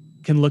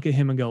can look at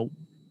him and go,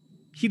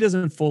 he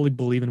doesn't fully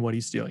believe in what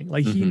he's doing.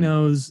 Like, he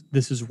knows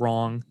this is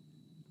wrong,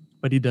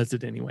 but he does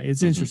it anyway.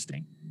 It's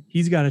interesting.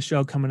 He's got a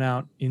show coming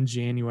out in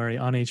January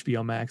on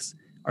HBO Max.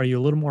 Are you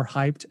a little more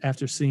hyped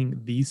after seeing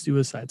The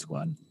Suicide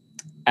Squad?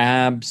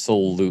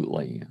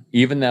 Absolutely.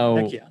 Even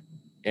though, Heck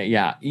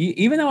yeah.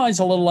 even though I was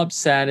a little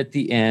upset at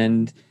the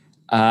end,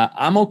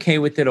 I'm okay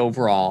with it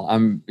overall.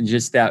 I'm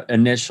just that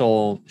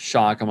initial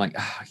shock. I'm like,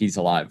 he's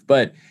alive.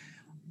 But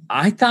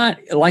I thought,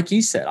 like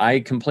you said,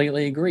 I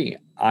completely agree.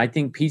 I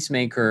think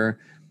Peacemaker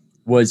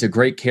was a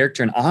great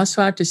character. And I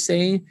also have to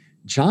say,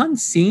 John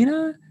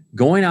Cena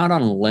going out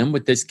on a limb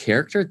with this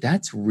character,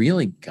 that's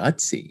really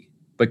gutsy,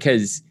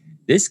 because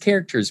this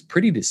character is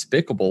pretty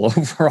despicable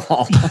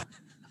overall.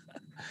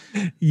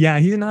 Yeah,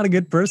 he's not a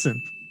good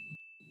person.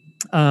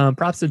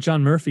 Props to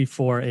John Murphy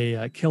for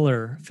a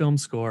killer film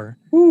score.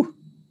 Woo.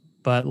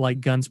 But like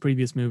Gunn's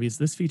previous movies,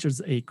 this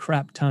features a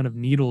crap ton of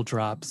needle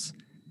drops.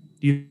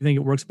 Do you think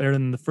it works better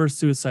than the first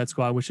Suicide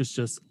Squad, which is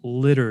just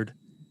littered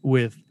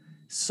with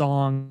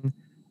song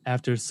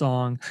after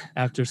song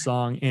after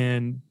song?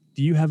 And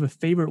do you have a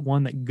favorite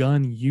one that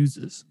Gunn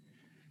uses?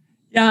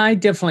 Yeah, I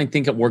definitely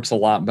think it works a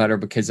lot better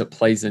because it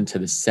plays into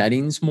the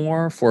settings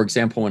more. For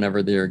example,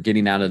 whenever they're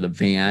getting out of the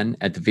van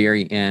at the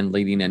very end,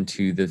 leading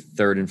into the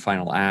third and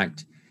final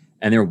act,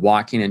 and they're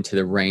walking into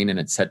the rain and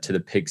it's set to the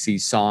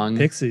Pixies song.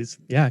 Pixies.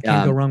 Yeah,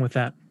 can't go wrong with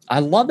that. I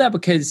love that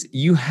because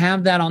you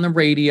have that on the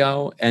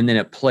radio and then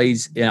it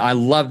plays. And I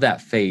love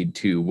that fade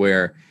too,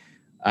 where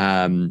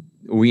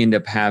we end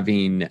up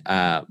having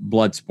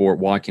Bloodsport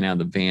walking out of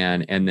the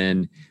van, and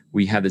then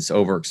we have this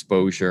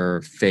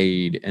overexposure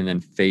fade and then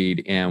fade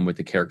in with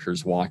the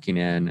characters walking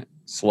in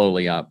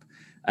slowly up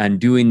and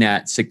doing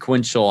that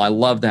sequential. I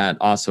love that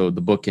also,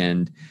 the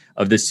bookend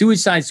of the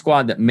Suicide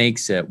Squad that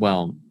makes it,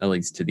 well, at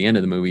least to the end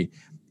of the movie.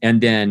 And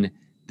then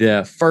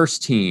the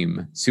first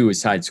team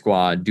Suicide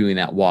Squad doing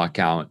that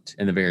walkout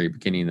in the very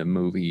beginning of the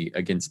movie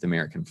against the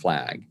American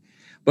flag.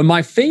 But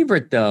my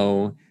favorite,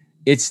 though,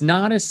 it's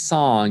not a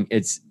song,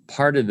 it's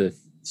part of the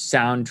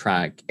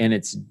soundtrack, and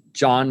it's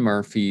John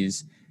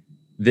Murphy's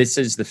This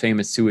Is the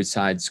Famous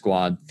Suicide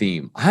Squad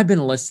theme. I've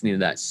been listening to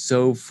that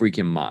so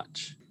freaking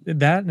much.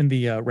 That and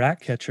the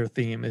Ratcatcher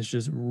theme is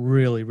just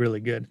really, really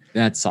good.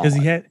 That's solid.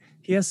 Because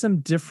he has some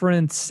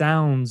different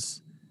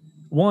sounds.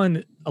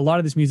 One, a lot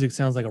of this music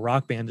sounds like a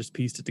rock band just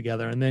pieced it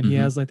together. And then he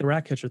has like the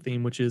Ratcatcher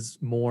theme, which is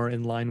more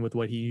in line with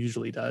what he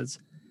usually does.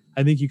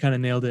 I think you kind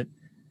of nailed it.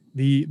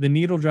 The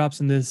needle drops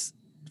in this,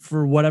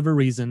 for whatever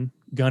reason,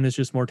 Gunn is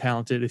just more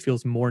talented. It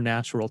feels more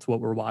natural to what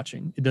we're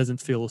watching. It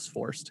doesn't feel as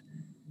forced.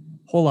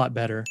 Whole lot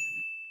better.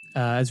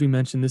 As we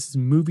mentioned, this is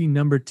movie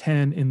number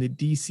 10 in the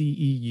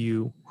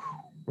DCEU.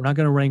 We're not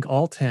going to rank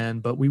all 10,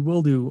 but we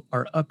will do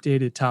our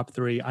updated top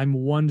 3. I'm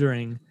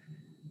wondering,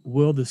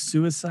 will the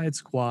Suicide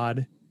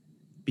Squad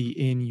be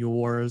in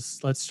yours?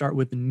 Let's start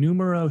with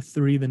numero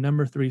 3, the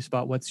number 3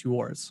 spot. What's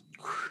yours?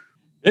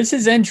 This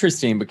is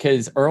interesting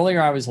because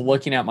earlier I was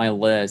looking at my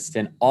list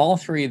and all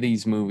 3 of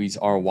these movies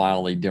are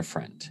wildly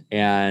different.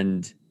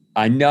 And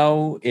I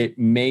know it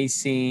may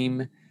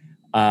seem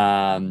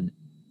a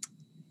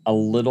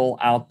little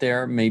out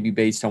there, maybe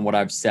based on what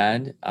I've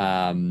said.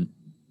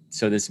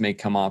 So this may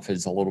come off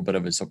as a little bit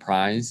of a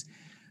surprise.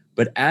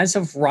 But as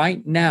of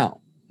right now,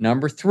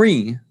 number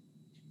 3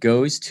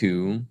 goes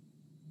to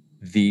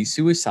The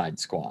Suicide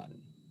Squad.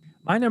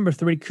 My number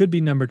 3 could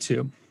be number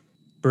 2,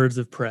 Birds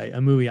of Prey,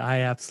 a movie I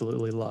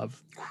absolutely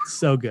love.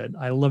 So good.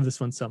 I love this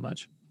one so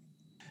much.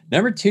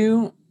 Number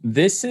 2,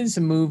 this is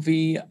a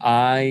movie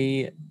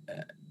I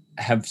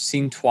have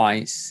seen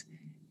twice.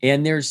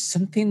 And there's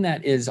something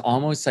that is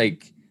almost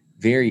like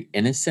very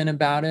innocent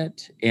about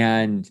it.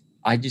 And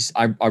I just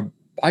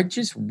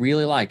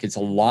really like it. It's a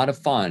lot of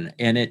fun.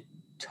 And it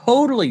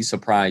totally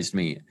surprised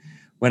me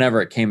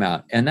whenever it came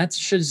out. And that's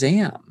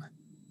Shazam.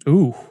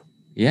 Ooh.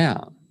 Yeah.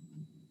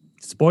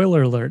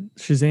 Spoiler alert.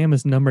 Shazam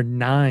is number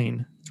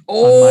 9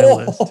 on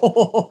my list.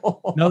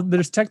 No,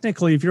 there's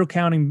technically, if you're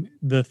counting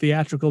the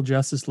theatrical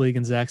Justice League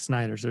and Zack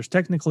Snyder's, there's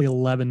technically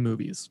 11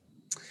 movies.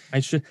 I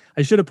should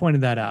have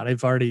pointed that out.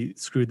 I've already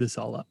screwed this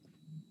all up.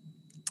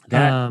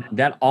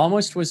 That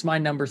almost was my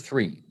number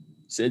 3,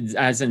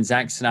 as in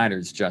Zack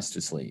Snyder's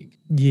Justice League.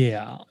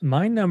 Yeah.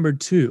 My number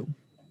 2,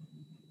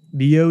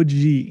 the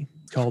OG,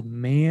 called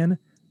Man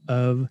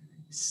of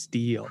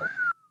Steel.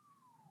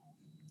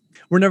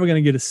 We're never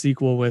going to get a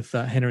sequel with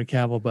Henry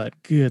Cavill,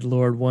 but good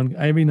Lord,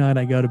 every night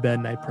I go to bed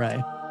and I pray.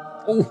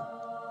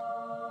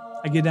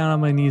 I get down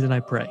on my knees and I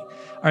pray.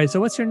 All right, so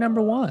what's your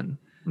number 1?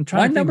 I'm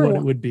trying to think what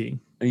it would be.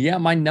 Yeah,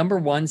 my number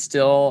 1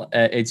 still,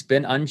 it's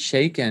been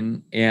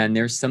unshaken, and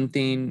there's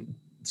something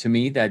to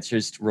me that's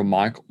just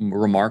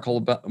remarkable.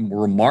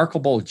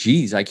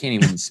 Geez, I can't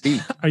even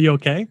speak. Are you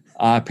okay?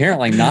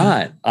 Apparently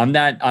not. I'm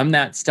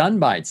that stunned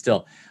by it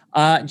still.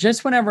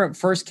 Just whenever it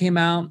first came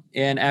out,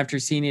 and after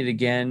seeing it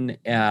again,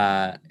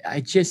 I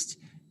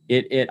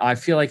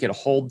feel like it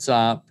holds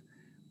up,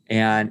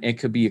 and it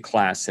could be a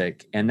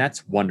classic, and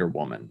that's Wonder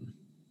Woman.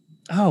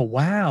 Oh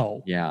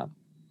wow! Yeah,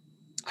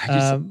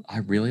 I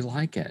really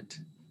like it.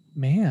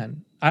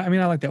 Man, I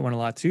mean, I like that one a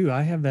lot too.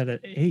 I have that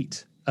at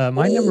 8.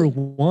 My number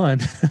 1,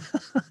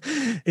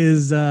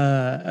 is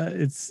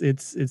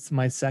it's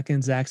my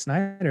second Zack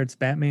Snyder. It's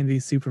Batman v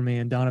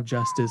Superman: Dawn of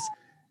Justice.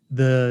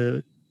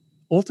 The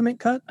Ultimate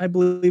Cut, I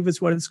believe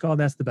is what it's called.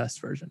 That's the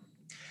best version.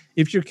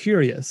 If you're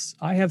curious,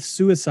 I have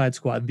Suicide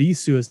Squad, the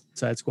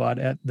Suicide Squad,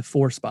 at the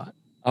 4 spot.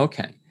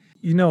 Okay.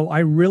 You know, I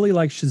really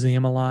like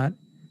Shazam a lot,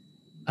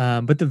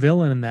 but the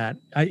villain in that,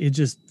 it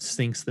just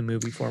sinks the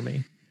movie for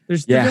me. The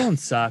villain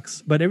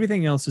sucks, but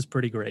everything else is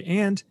pretty great,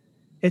 and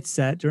it's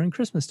set during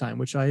Christmas time,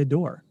 which I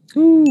adore.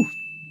 Ooh.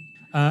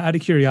 Out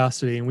of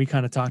curiosity, and we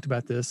kind of talked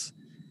about this,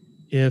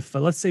 if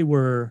let's say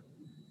we're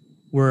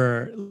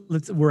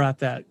at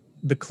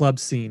the club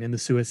scene in the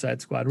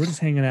Suicide Squad, we're just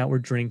hanging out, we're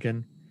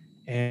drinking,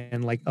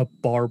 and like a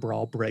bar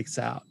brawl breaks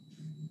out.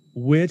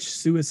 Which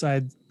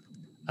Suicide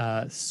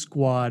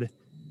Squad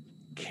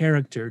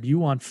character do you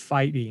want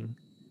fighting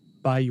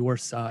by your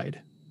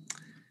side?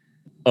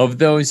 Of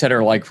those that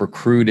are like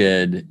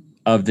recruited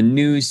of the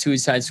new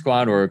Suicide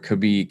Squad, or it could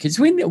be, because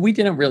we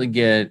didn't really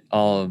get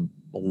a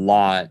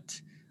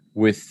lot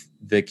with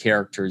the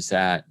characters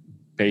that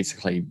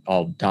basically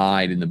all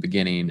died in the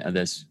beginning of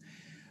this.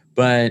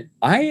 But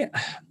I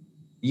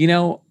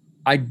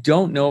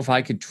don't know if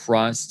I could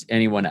trust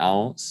anyone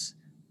else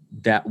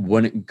that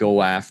wouldn't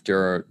go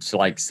after to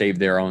like save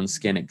their own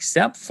skin,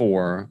 except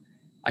for,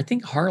 I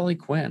think, Harley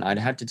Quinn. I'd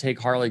have to take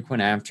Harley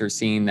Quinn after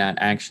seeing that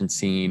action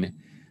scene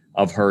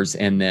of hers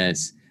in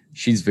this.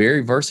 She's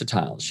very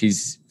versatile.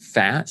 She's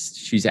fast,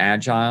 she's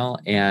agile,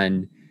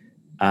 and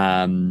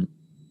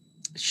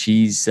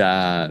she's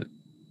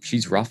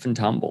rough and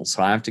tumble.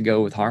 So I have to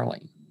go with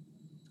Harley.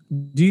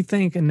 Do you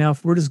think, and now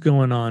if we're just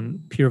going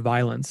on pure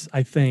violence,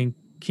 I think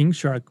King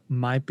Shark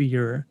might be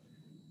your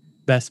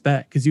best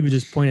bet, because you would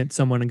just point at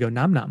someone and go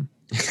nom nom,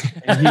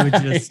 and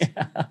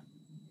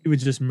he would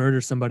just murder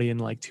somebody in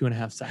like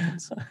 2.5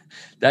 seconds.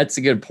 That's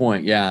a good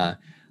point. Yeah.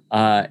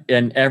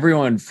 And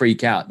everyone would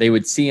freak out. They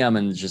would see him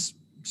and just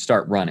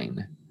start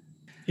running.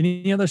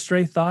 Any other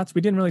stray thoughts?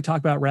 We didn't really talk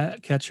about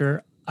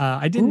Ratcatcher.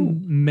 I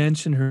didn't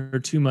mention her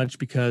too much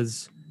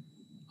because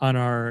on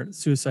our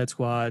Suicide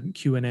Squad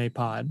Q&A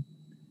pod,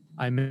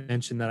 I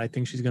mentioned that I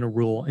think she's going to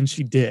rule, and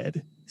she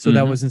did. So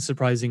that wasn't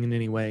surprising in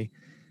any way.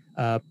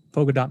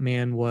 Polka Dot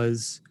Man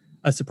was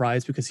a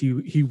surprise because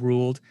he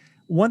ruled.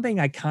 One thing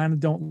I kind of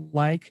don't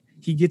like,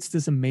 he gets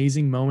this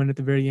amazing moment at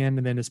the very end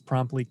and then is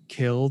promptly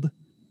killed,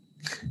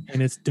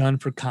 and it's done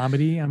for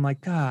comedy. I'm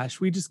like,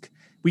 gosh, we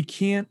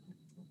can't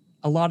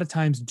a lot of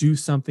times do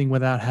something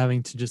without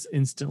having to just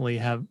instantly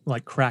have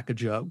like crack a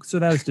joke. So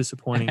that was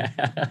disappointing.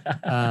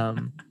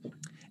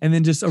 And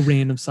then just a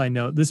random side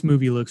note, this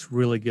movie looks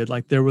really good.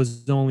 Like there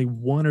was only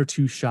 1 or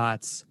 2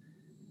 shots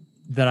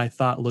that I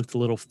thought looked a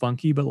little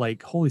funky, but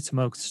like, holy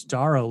smokes,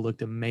 Starro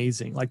looked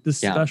amazing. Like the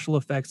special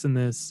effects in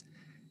this,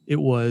 it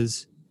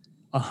was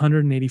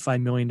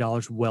 $185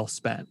 million well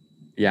spent.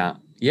 Yeah.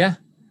 Yeah,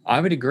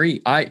 I would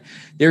agree.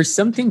 There's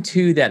something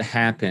too that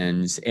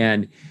happens,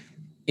 and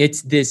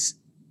it's this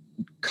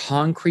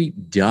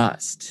concrete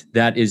dust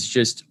that is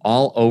just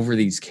all over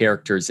these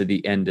characters at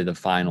the end of the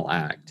final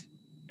act.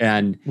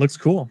 And looks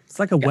cool. It's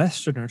like a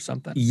Western or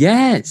something.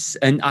 Yes.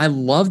 And I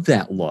love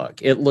that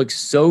look. It looks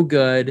so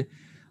good.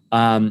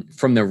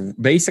 From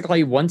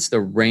basically once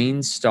the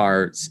rain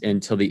starts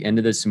until the end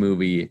of this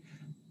movie,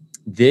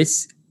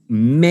 this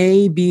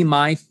may be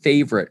my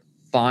favorite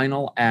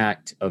final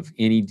act of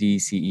any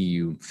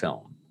DCEU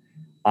film.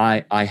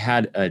 I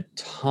had a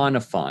ton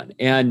of fun,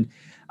 and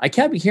I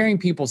kept hearing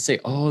people say,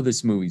 "Oh,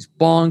 this movie's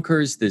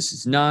bonkers. This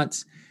is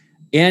nuts."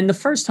 And the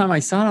first time I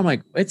saw it, I'm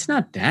like, "It's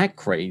not that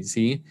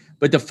crazy."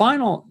 But the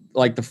final,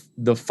 like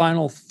the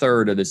final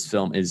third of this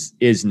film is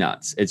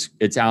nuts.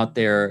 It's out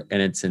there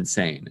and it's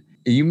insane.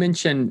 You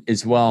mentioned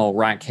as well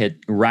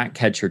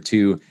Ratcatcher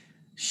 2.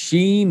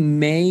 She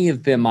may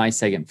have been my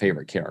second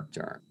favorite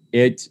character.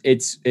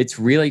 It's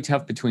really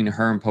tough between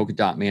her and Polka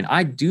Dot Man.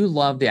 I do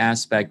love the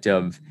aspect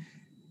of,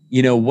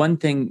 one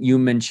thing you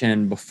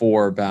mentioned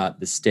before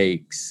about the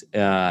stakes,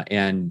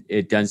 and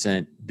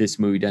this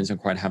movie doesn't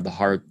quite have the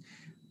heart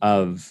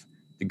of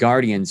the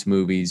Guardians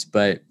movies.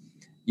 But,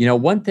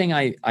 one thing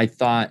I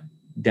thought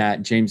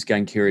that James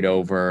Gunn carried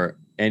over,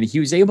 and he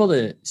was able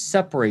to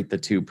separate the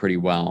two pretty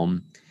well,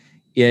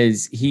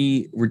 is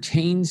he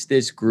retains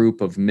this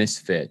group of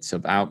misfits,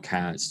 of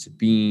outcasts,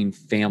 being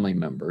family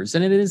members.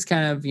 And it is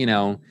kind of,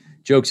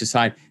 jokes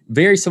aside,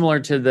 very similar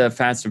to the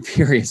Fast and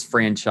Furious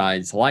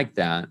franchise like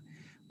that,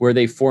 where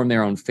they form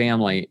their own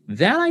family.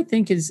 That I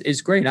think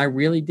is great. I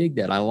really dig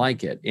that. I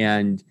like it.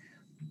 And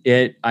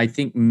it, I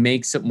think,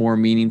 makes it more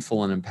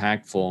meaningful and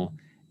impactful.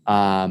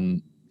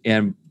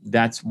 And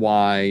that's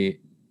why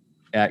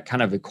at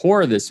kind of the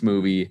core of this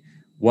movie,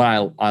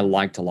 what I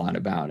liked a lot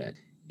about it,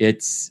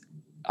 it's,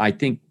 I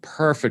think,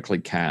 perfectly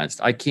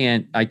cast. I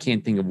can't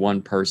think of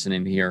one person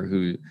in here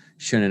who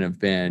shouldn't have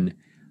been.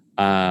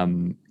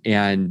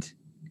 And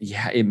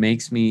yeah, it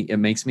makes me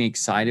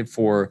excited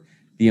for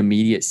the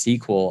immediate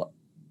sequel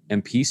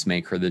and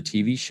Peacemaker, the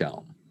TV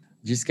show.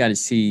 Just got to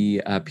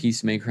see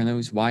Peacemaker in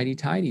those whitey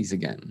tighties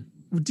again.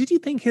 Did you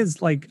think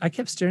I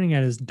kept staring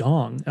at his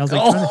dong. I was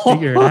like trying to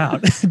figure it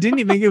out. Didn't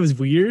you think it was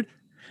weird?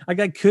 Like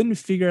I couldn't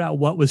figure out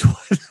what was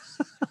what.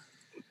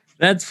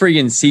 That's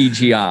freaking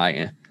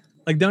CGI.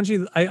 Like, don't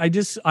you?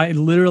 I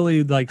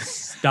literally like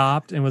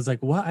stopped and was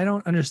like, what? I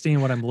don't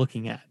understand what I'm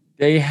looking at.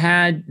 They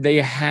had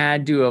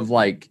to have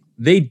like,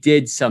 they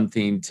did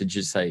something to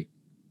just like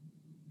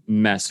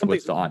mess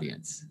with the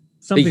audience.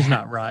 Something's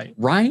not right.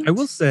 Right? I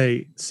will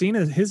say,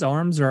 Cena, his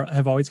arms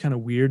have always kind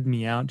of weirded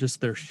me out,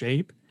 just their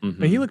shape.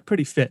 But he looked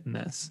pretty fit in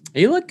this.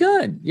 He looked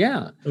good.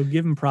 Yeah. So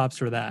give him props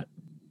for that.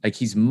 Like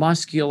he's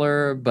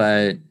muscular,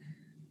 but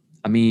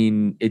I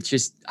mean, it's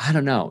just, I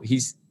don't know.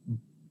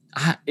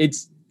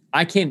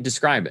 I can't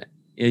describe it.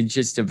 It's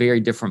just a very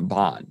different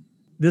bod.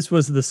 This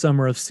was the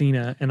summer of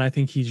Cena, and I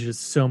think he's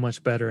just so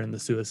much better in the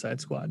Suicide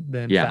Squad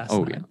than Fast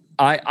 9. Yeah.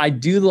 I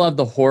do love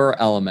the horror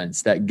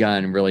elements that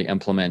Gunn really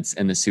implements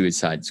in the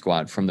Suicide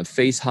Squad, from the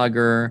face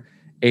hugger,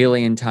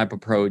 alien type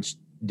approach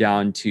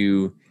down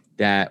to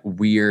that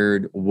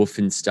weird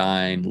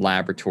Wolfenstein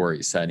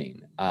laboratory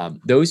setting.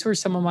 Those were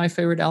some of my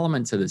favorite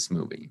elements of this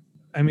movie.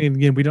 I mean,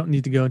 again, we don't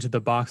need to go into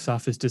the box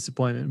office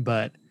disappointment,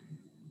 but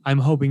I'm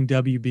hoping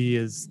WB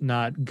is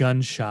not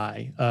gun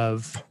shy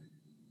of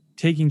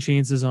taking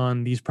chances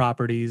on these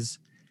properties,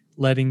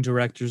 letting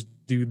directors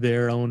do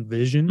their own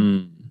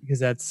vision, because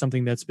that's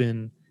something that's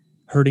been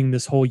hurting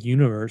this whole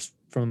universe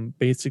from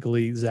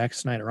basically Zack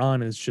Snyder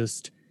on, is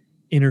just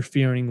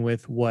interfering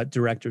with what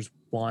directors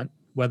want,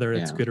 whether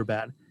it's good or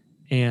bad.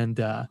 And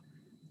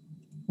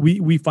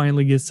we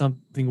finally get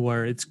something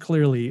where it's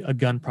clearly a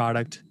gun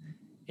product,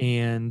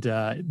 and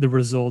the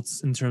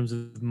results in terms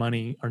of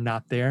money are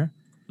not there.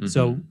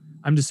 So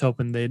I'm just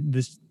hoping that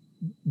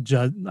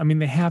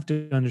they have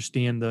to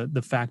understand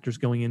the factors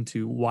going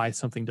into why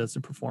something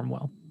doesn't perform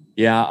well.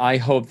 Yeah, I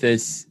hope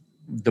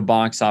the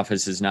box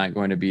office is not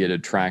going to be a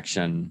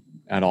detraction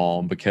at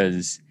all,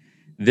 because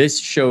this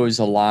shows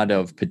a lot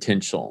of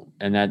potential.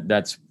 And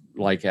that's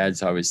like,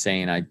 as I was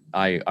saying,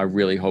 I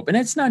really hope. And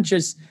it's not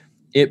just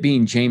it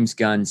being James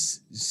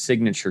Gunn's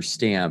signature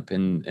stamp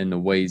in the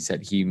ways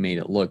that he made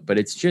it look, but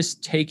it's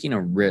just taking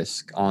a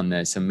risk on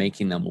this and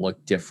making them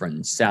look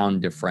different,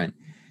 sound different,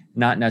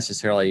 not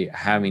necessarily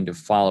having to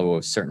follow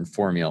a certain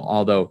formula.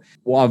 Although,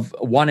 well, I've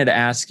wanted to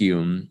ask you,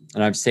 and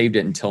I've saved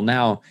it until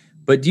now,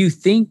 but do you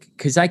think,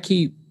 because I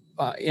keep,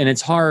 and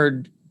it's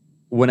hard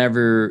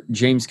whenever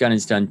James Gunn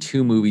has done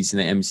 2 movies in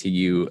the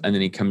MCU and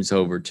then he comes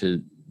over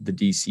to the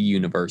DC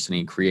universe and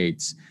he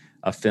creates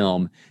a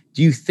film.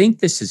 Do you think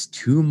this is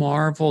too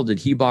Marvel? Did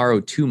he borrow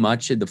too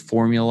much of the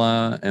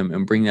formula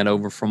and bring that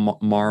over from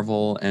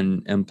Marvel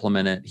and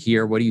implement it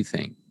here? What do you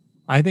think?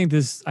 I think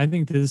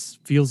this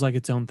feels like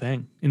its own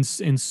thing in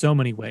so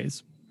many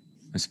ways.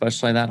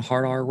 Especially that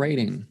hard R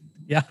rating.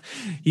 Yeah,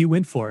 he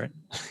went for it.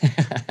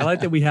 I like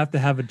that we have to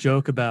have a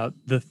joke about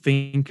the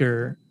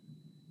thinker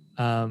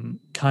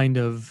kind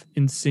of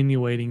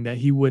insinuating that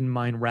he wouldn't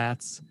mind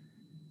rats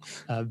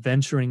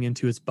venturing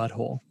into his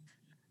butthole,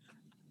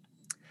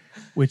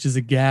 which is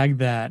a gag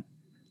that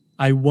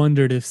I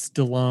wondered if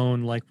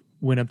Stallone like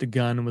went up to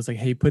Gunn and was like,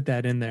 hey, put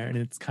that in there. And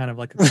it's kind of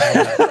like a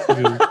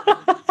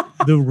callback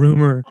to the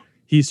rumor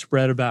he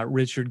spread about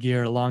Richard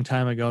Gere a long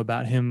time ago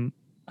about him,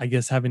 I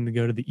guess, having to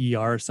go to the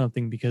ER or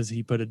something because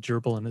he put a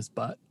gerbil in his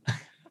butt.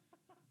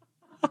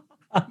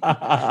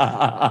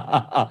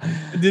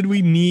 Did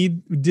we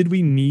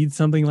need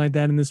something like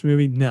that in this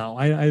movie? No,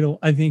 I don't.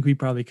 I think we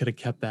probably could have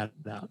kept that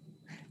out.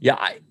 Yeah,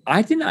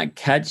 I did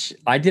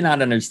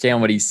not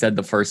understand what he said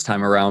the first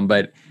time around,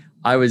 but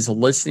I was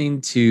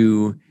listening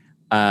to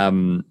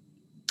an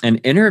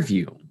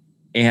interview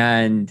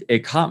and it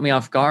caught me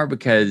off guard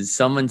because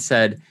someone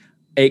said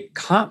it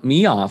caught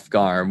me off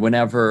guard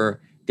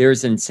whenever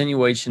there's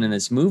insinuation in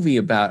this movie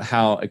about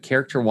how a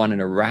character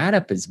wanted a rat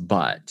up his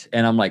butt.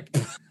 And I'm like,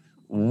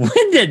 when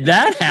did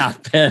that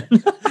happen?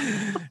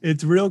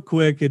 It's real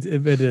quick.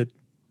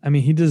 I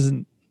mean, he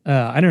doesn't,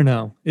 I don't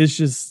know. It's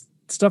just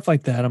stuff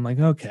like that. I'm like,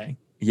 okay.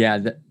 Yeah,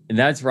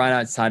 that's right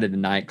outside of the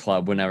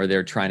nightclub whenever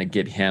they're trying to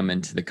get him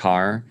into the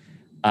car.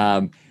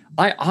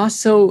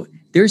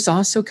 There's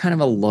also kind of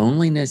a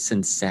loneliness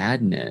and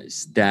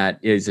sadness that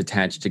is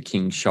attached to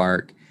King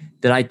Shark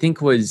that I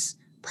think was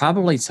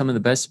probably some of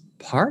the best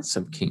parts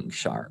of King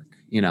Shark,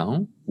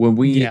 when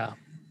we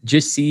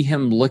just see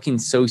him looking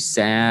so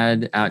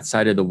sad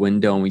outside of the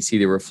window and we see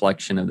the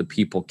reflection of the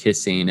people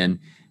kissing and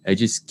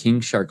just King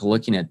Shark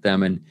looking at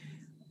them.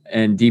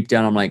 And deep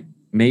down, I'm like,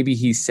 maybe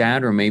he's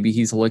sad or maybe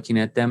he's looking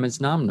at them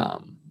as Nom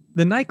Nom.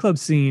 The nightclub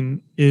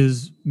scene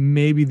is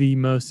maybe the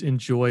most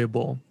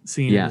enjoyable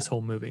scene in this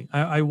whole movie.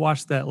 I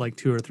watched that like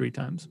 2 or 3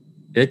 times.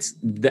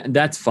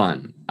 That's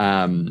fun.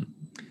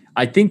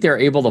 I think they're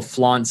able to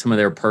flaunt some of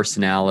their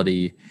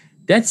personality.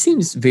 That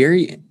seems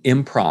very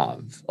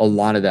improv, a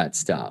lot of that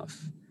stuff.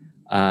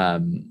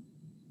 And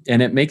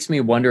it makes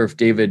me wonder if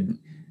David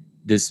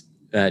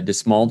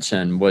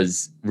Dastmalchian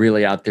was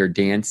really out there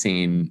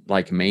dancing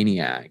like a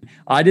maniac.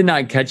 I did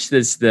not catch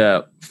this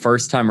the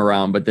first time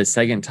around, but the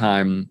second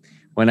time,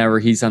 whenever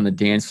he's on the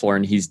dance floor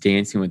and he's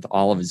dancing with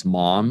all of his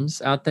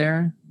moms out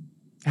there,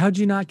 How'd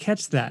you not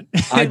catch that?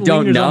 I It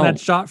don't lingers know. on that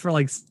shot for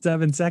like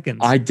 7 seconds.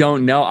 I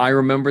don't know. I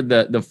remember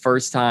the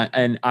first time,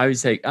 and I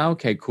was like, oh,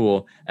 okay,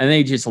 cool. And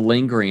they just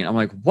lingering. I'm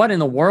like, what in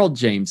the world,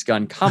 James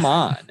Gunn? Come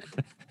on.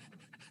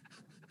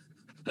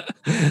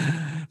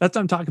 That's what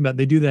I'm talking about.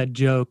 They do that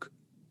joke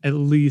at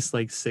least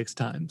like 6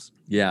 times.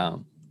 Yeah.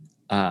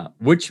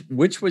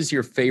 Which was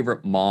your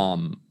favorite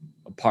mom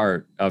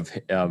part of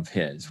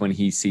his when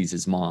he sees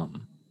his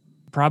mom?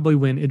 Probably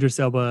when Idris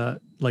Elba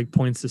like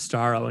points to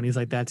Starro and he's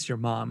like, "That's your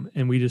mom,"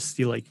 and we just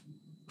see like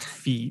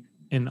feet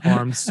and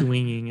arms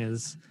swinging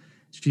as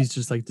she's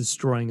just like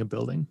destroying a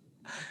building.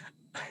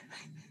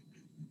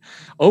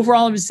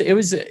 Overall, it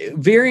was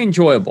very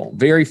enjoyable,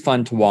 very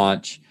fun to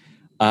watch.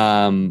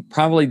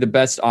 Probably the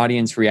best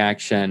audience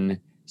reaction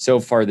so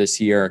far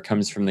this year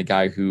comes from the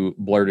guy who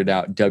blurted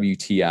out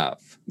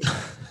WTF.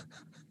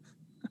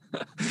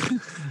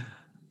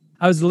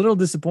 I was a little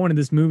disappointed.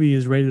 This movie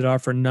is rated R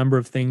for a number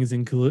of things,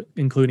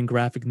 including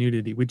graphic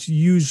nudity, which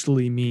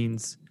usually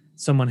means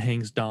someone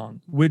hangs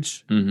dong,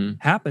 which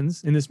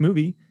happens in this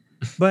movie.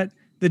 But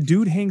the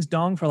dude hangs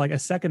dong for like a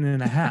second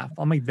and a half.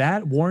 I'm like,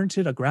 that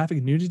warranted a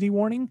graphic nudity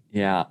warning?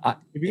 Yeah.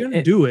 If you're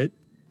going to do it,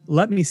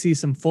 let me see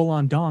some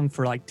full-on dong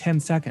for like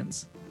 10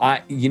 seconds.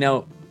 I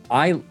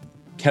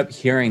kept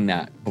hearing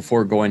that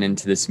before going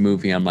into this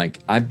movie. I'm like,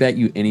 I bet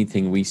you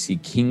anything we see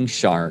King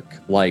Shark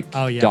like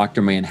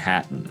Dr.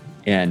 Manhattan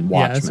and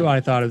Watchmen. Yeah, that's what I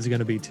thought it was going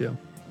to be too.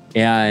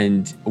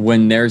 And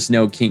when there's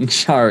no King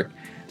Shark,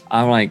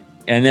 I'm like,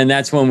 and then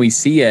that's when we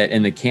see it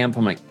in the camp.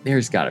 I'm like,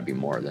 there's got to be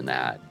more than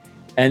that.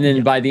 And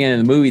then by the end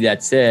of the movie,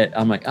 that's it.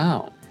 I'm like,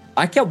 oh,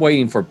 I kept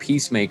waiting for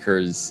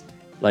Peacemaker's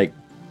like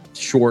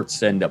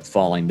shorts end up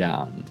falling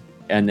down.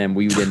 And then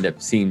we would end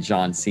up seeing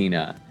John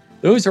Cena.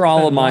 Those are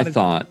all of my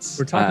thoughts.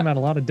 We're talking about a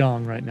lot of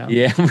dong right now.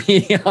 Yeah,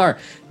 we are.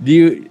 Do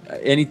you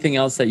anything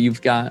else that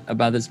you've got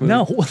about this movie?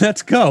 No,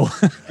 let's go.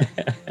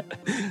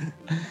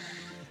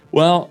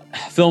 Well,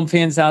 film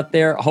fans out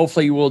there,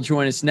 hopefully you will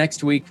join us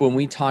next week when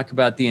we talk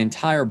about the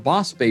entire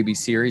Boss Baby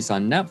series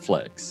on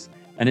Netflix.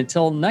 And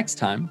until next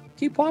time,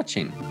 keep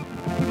watching.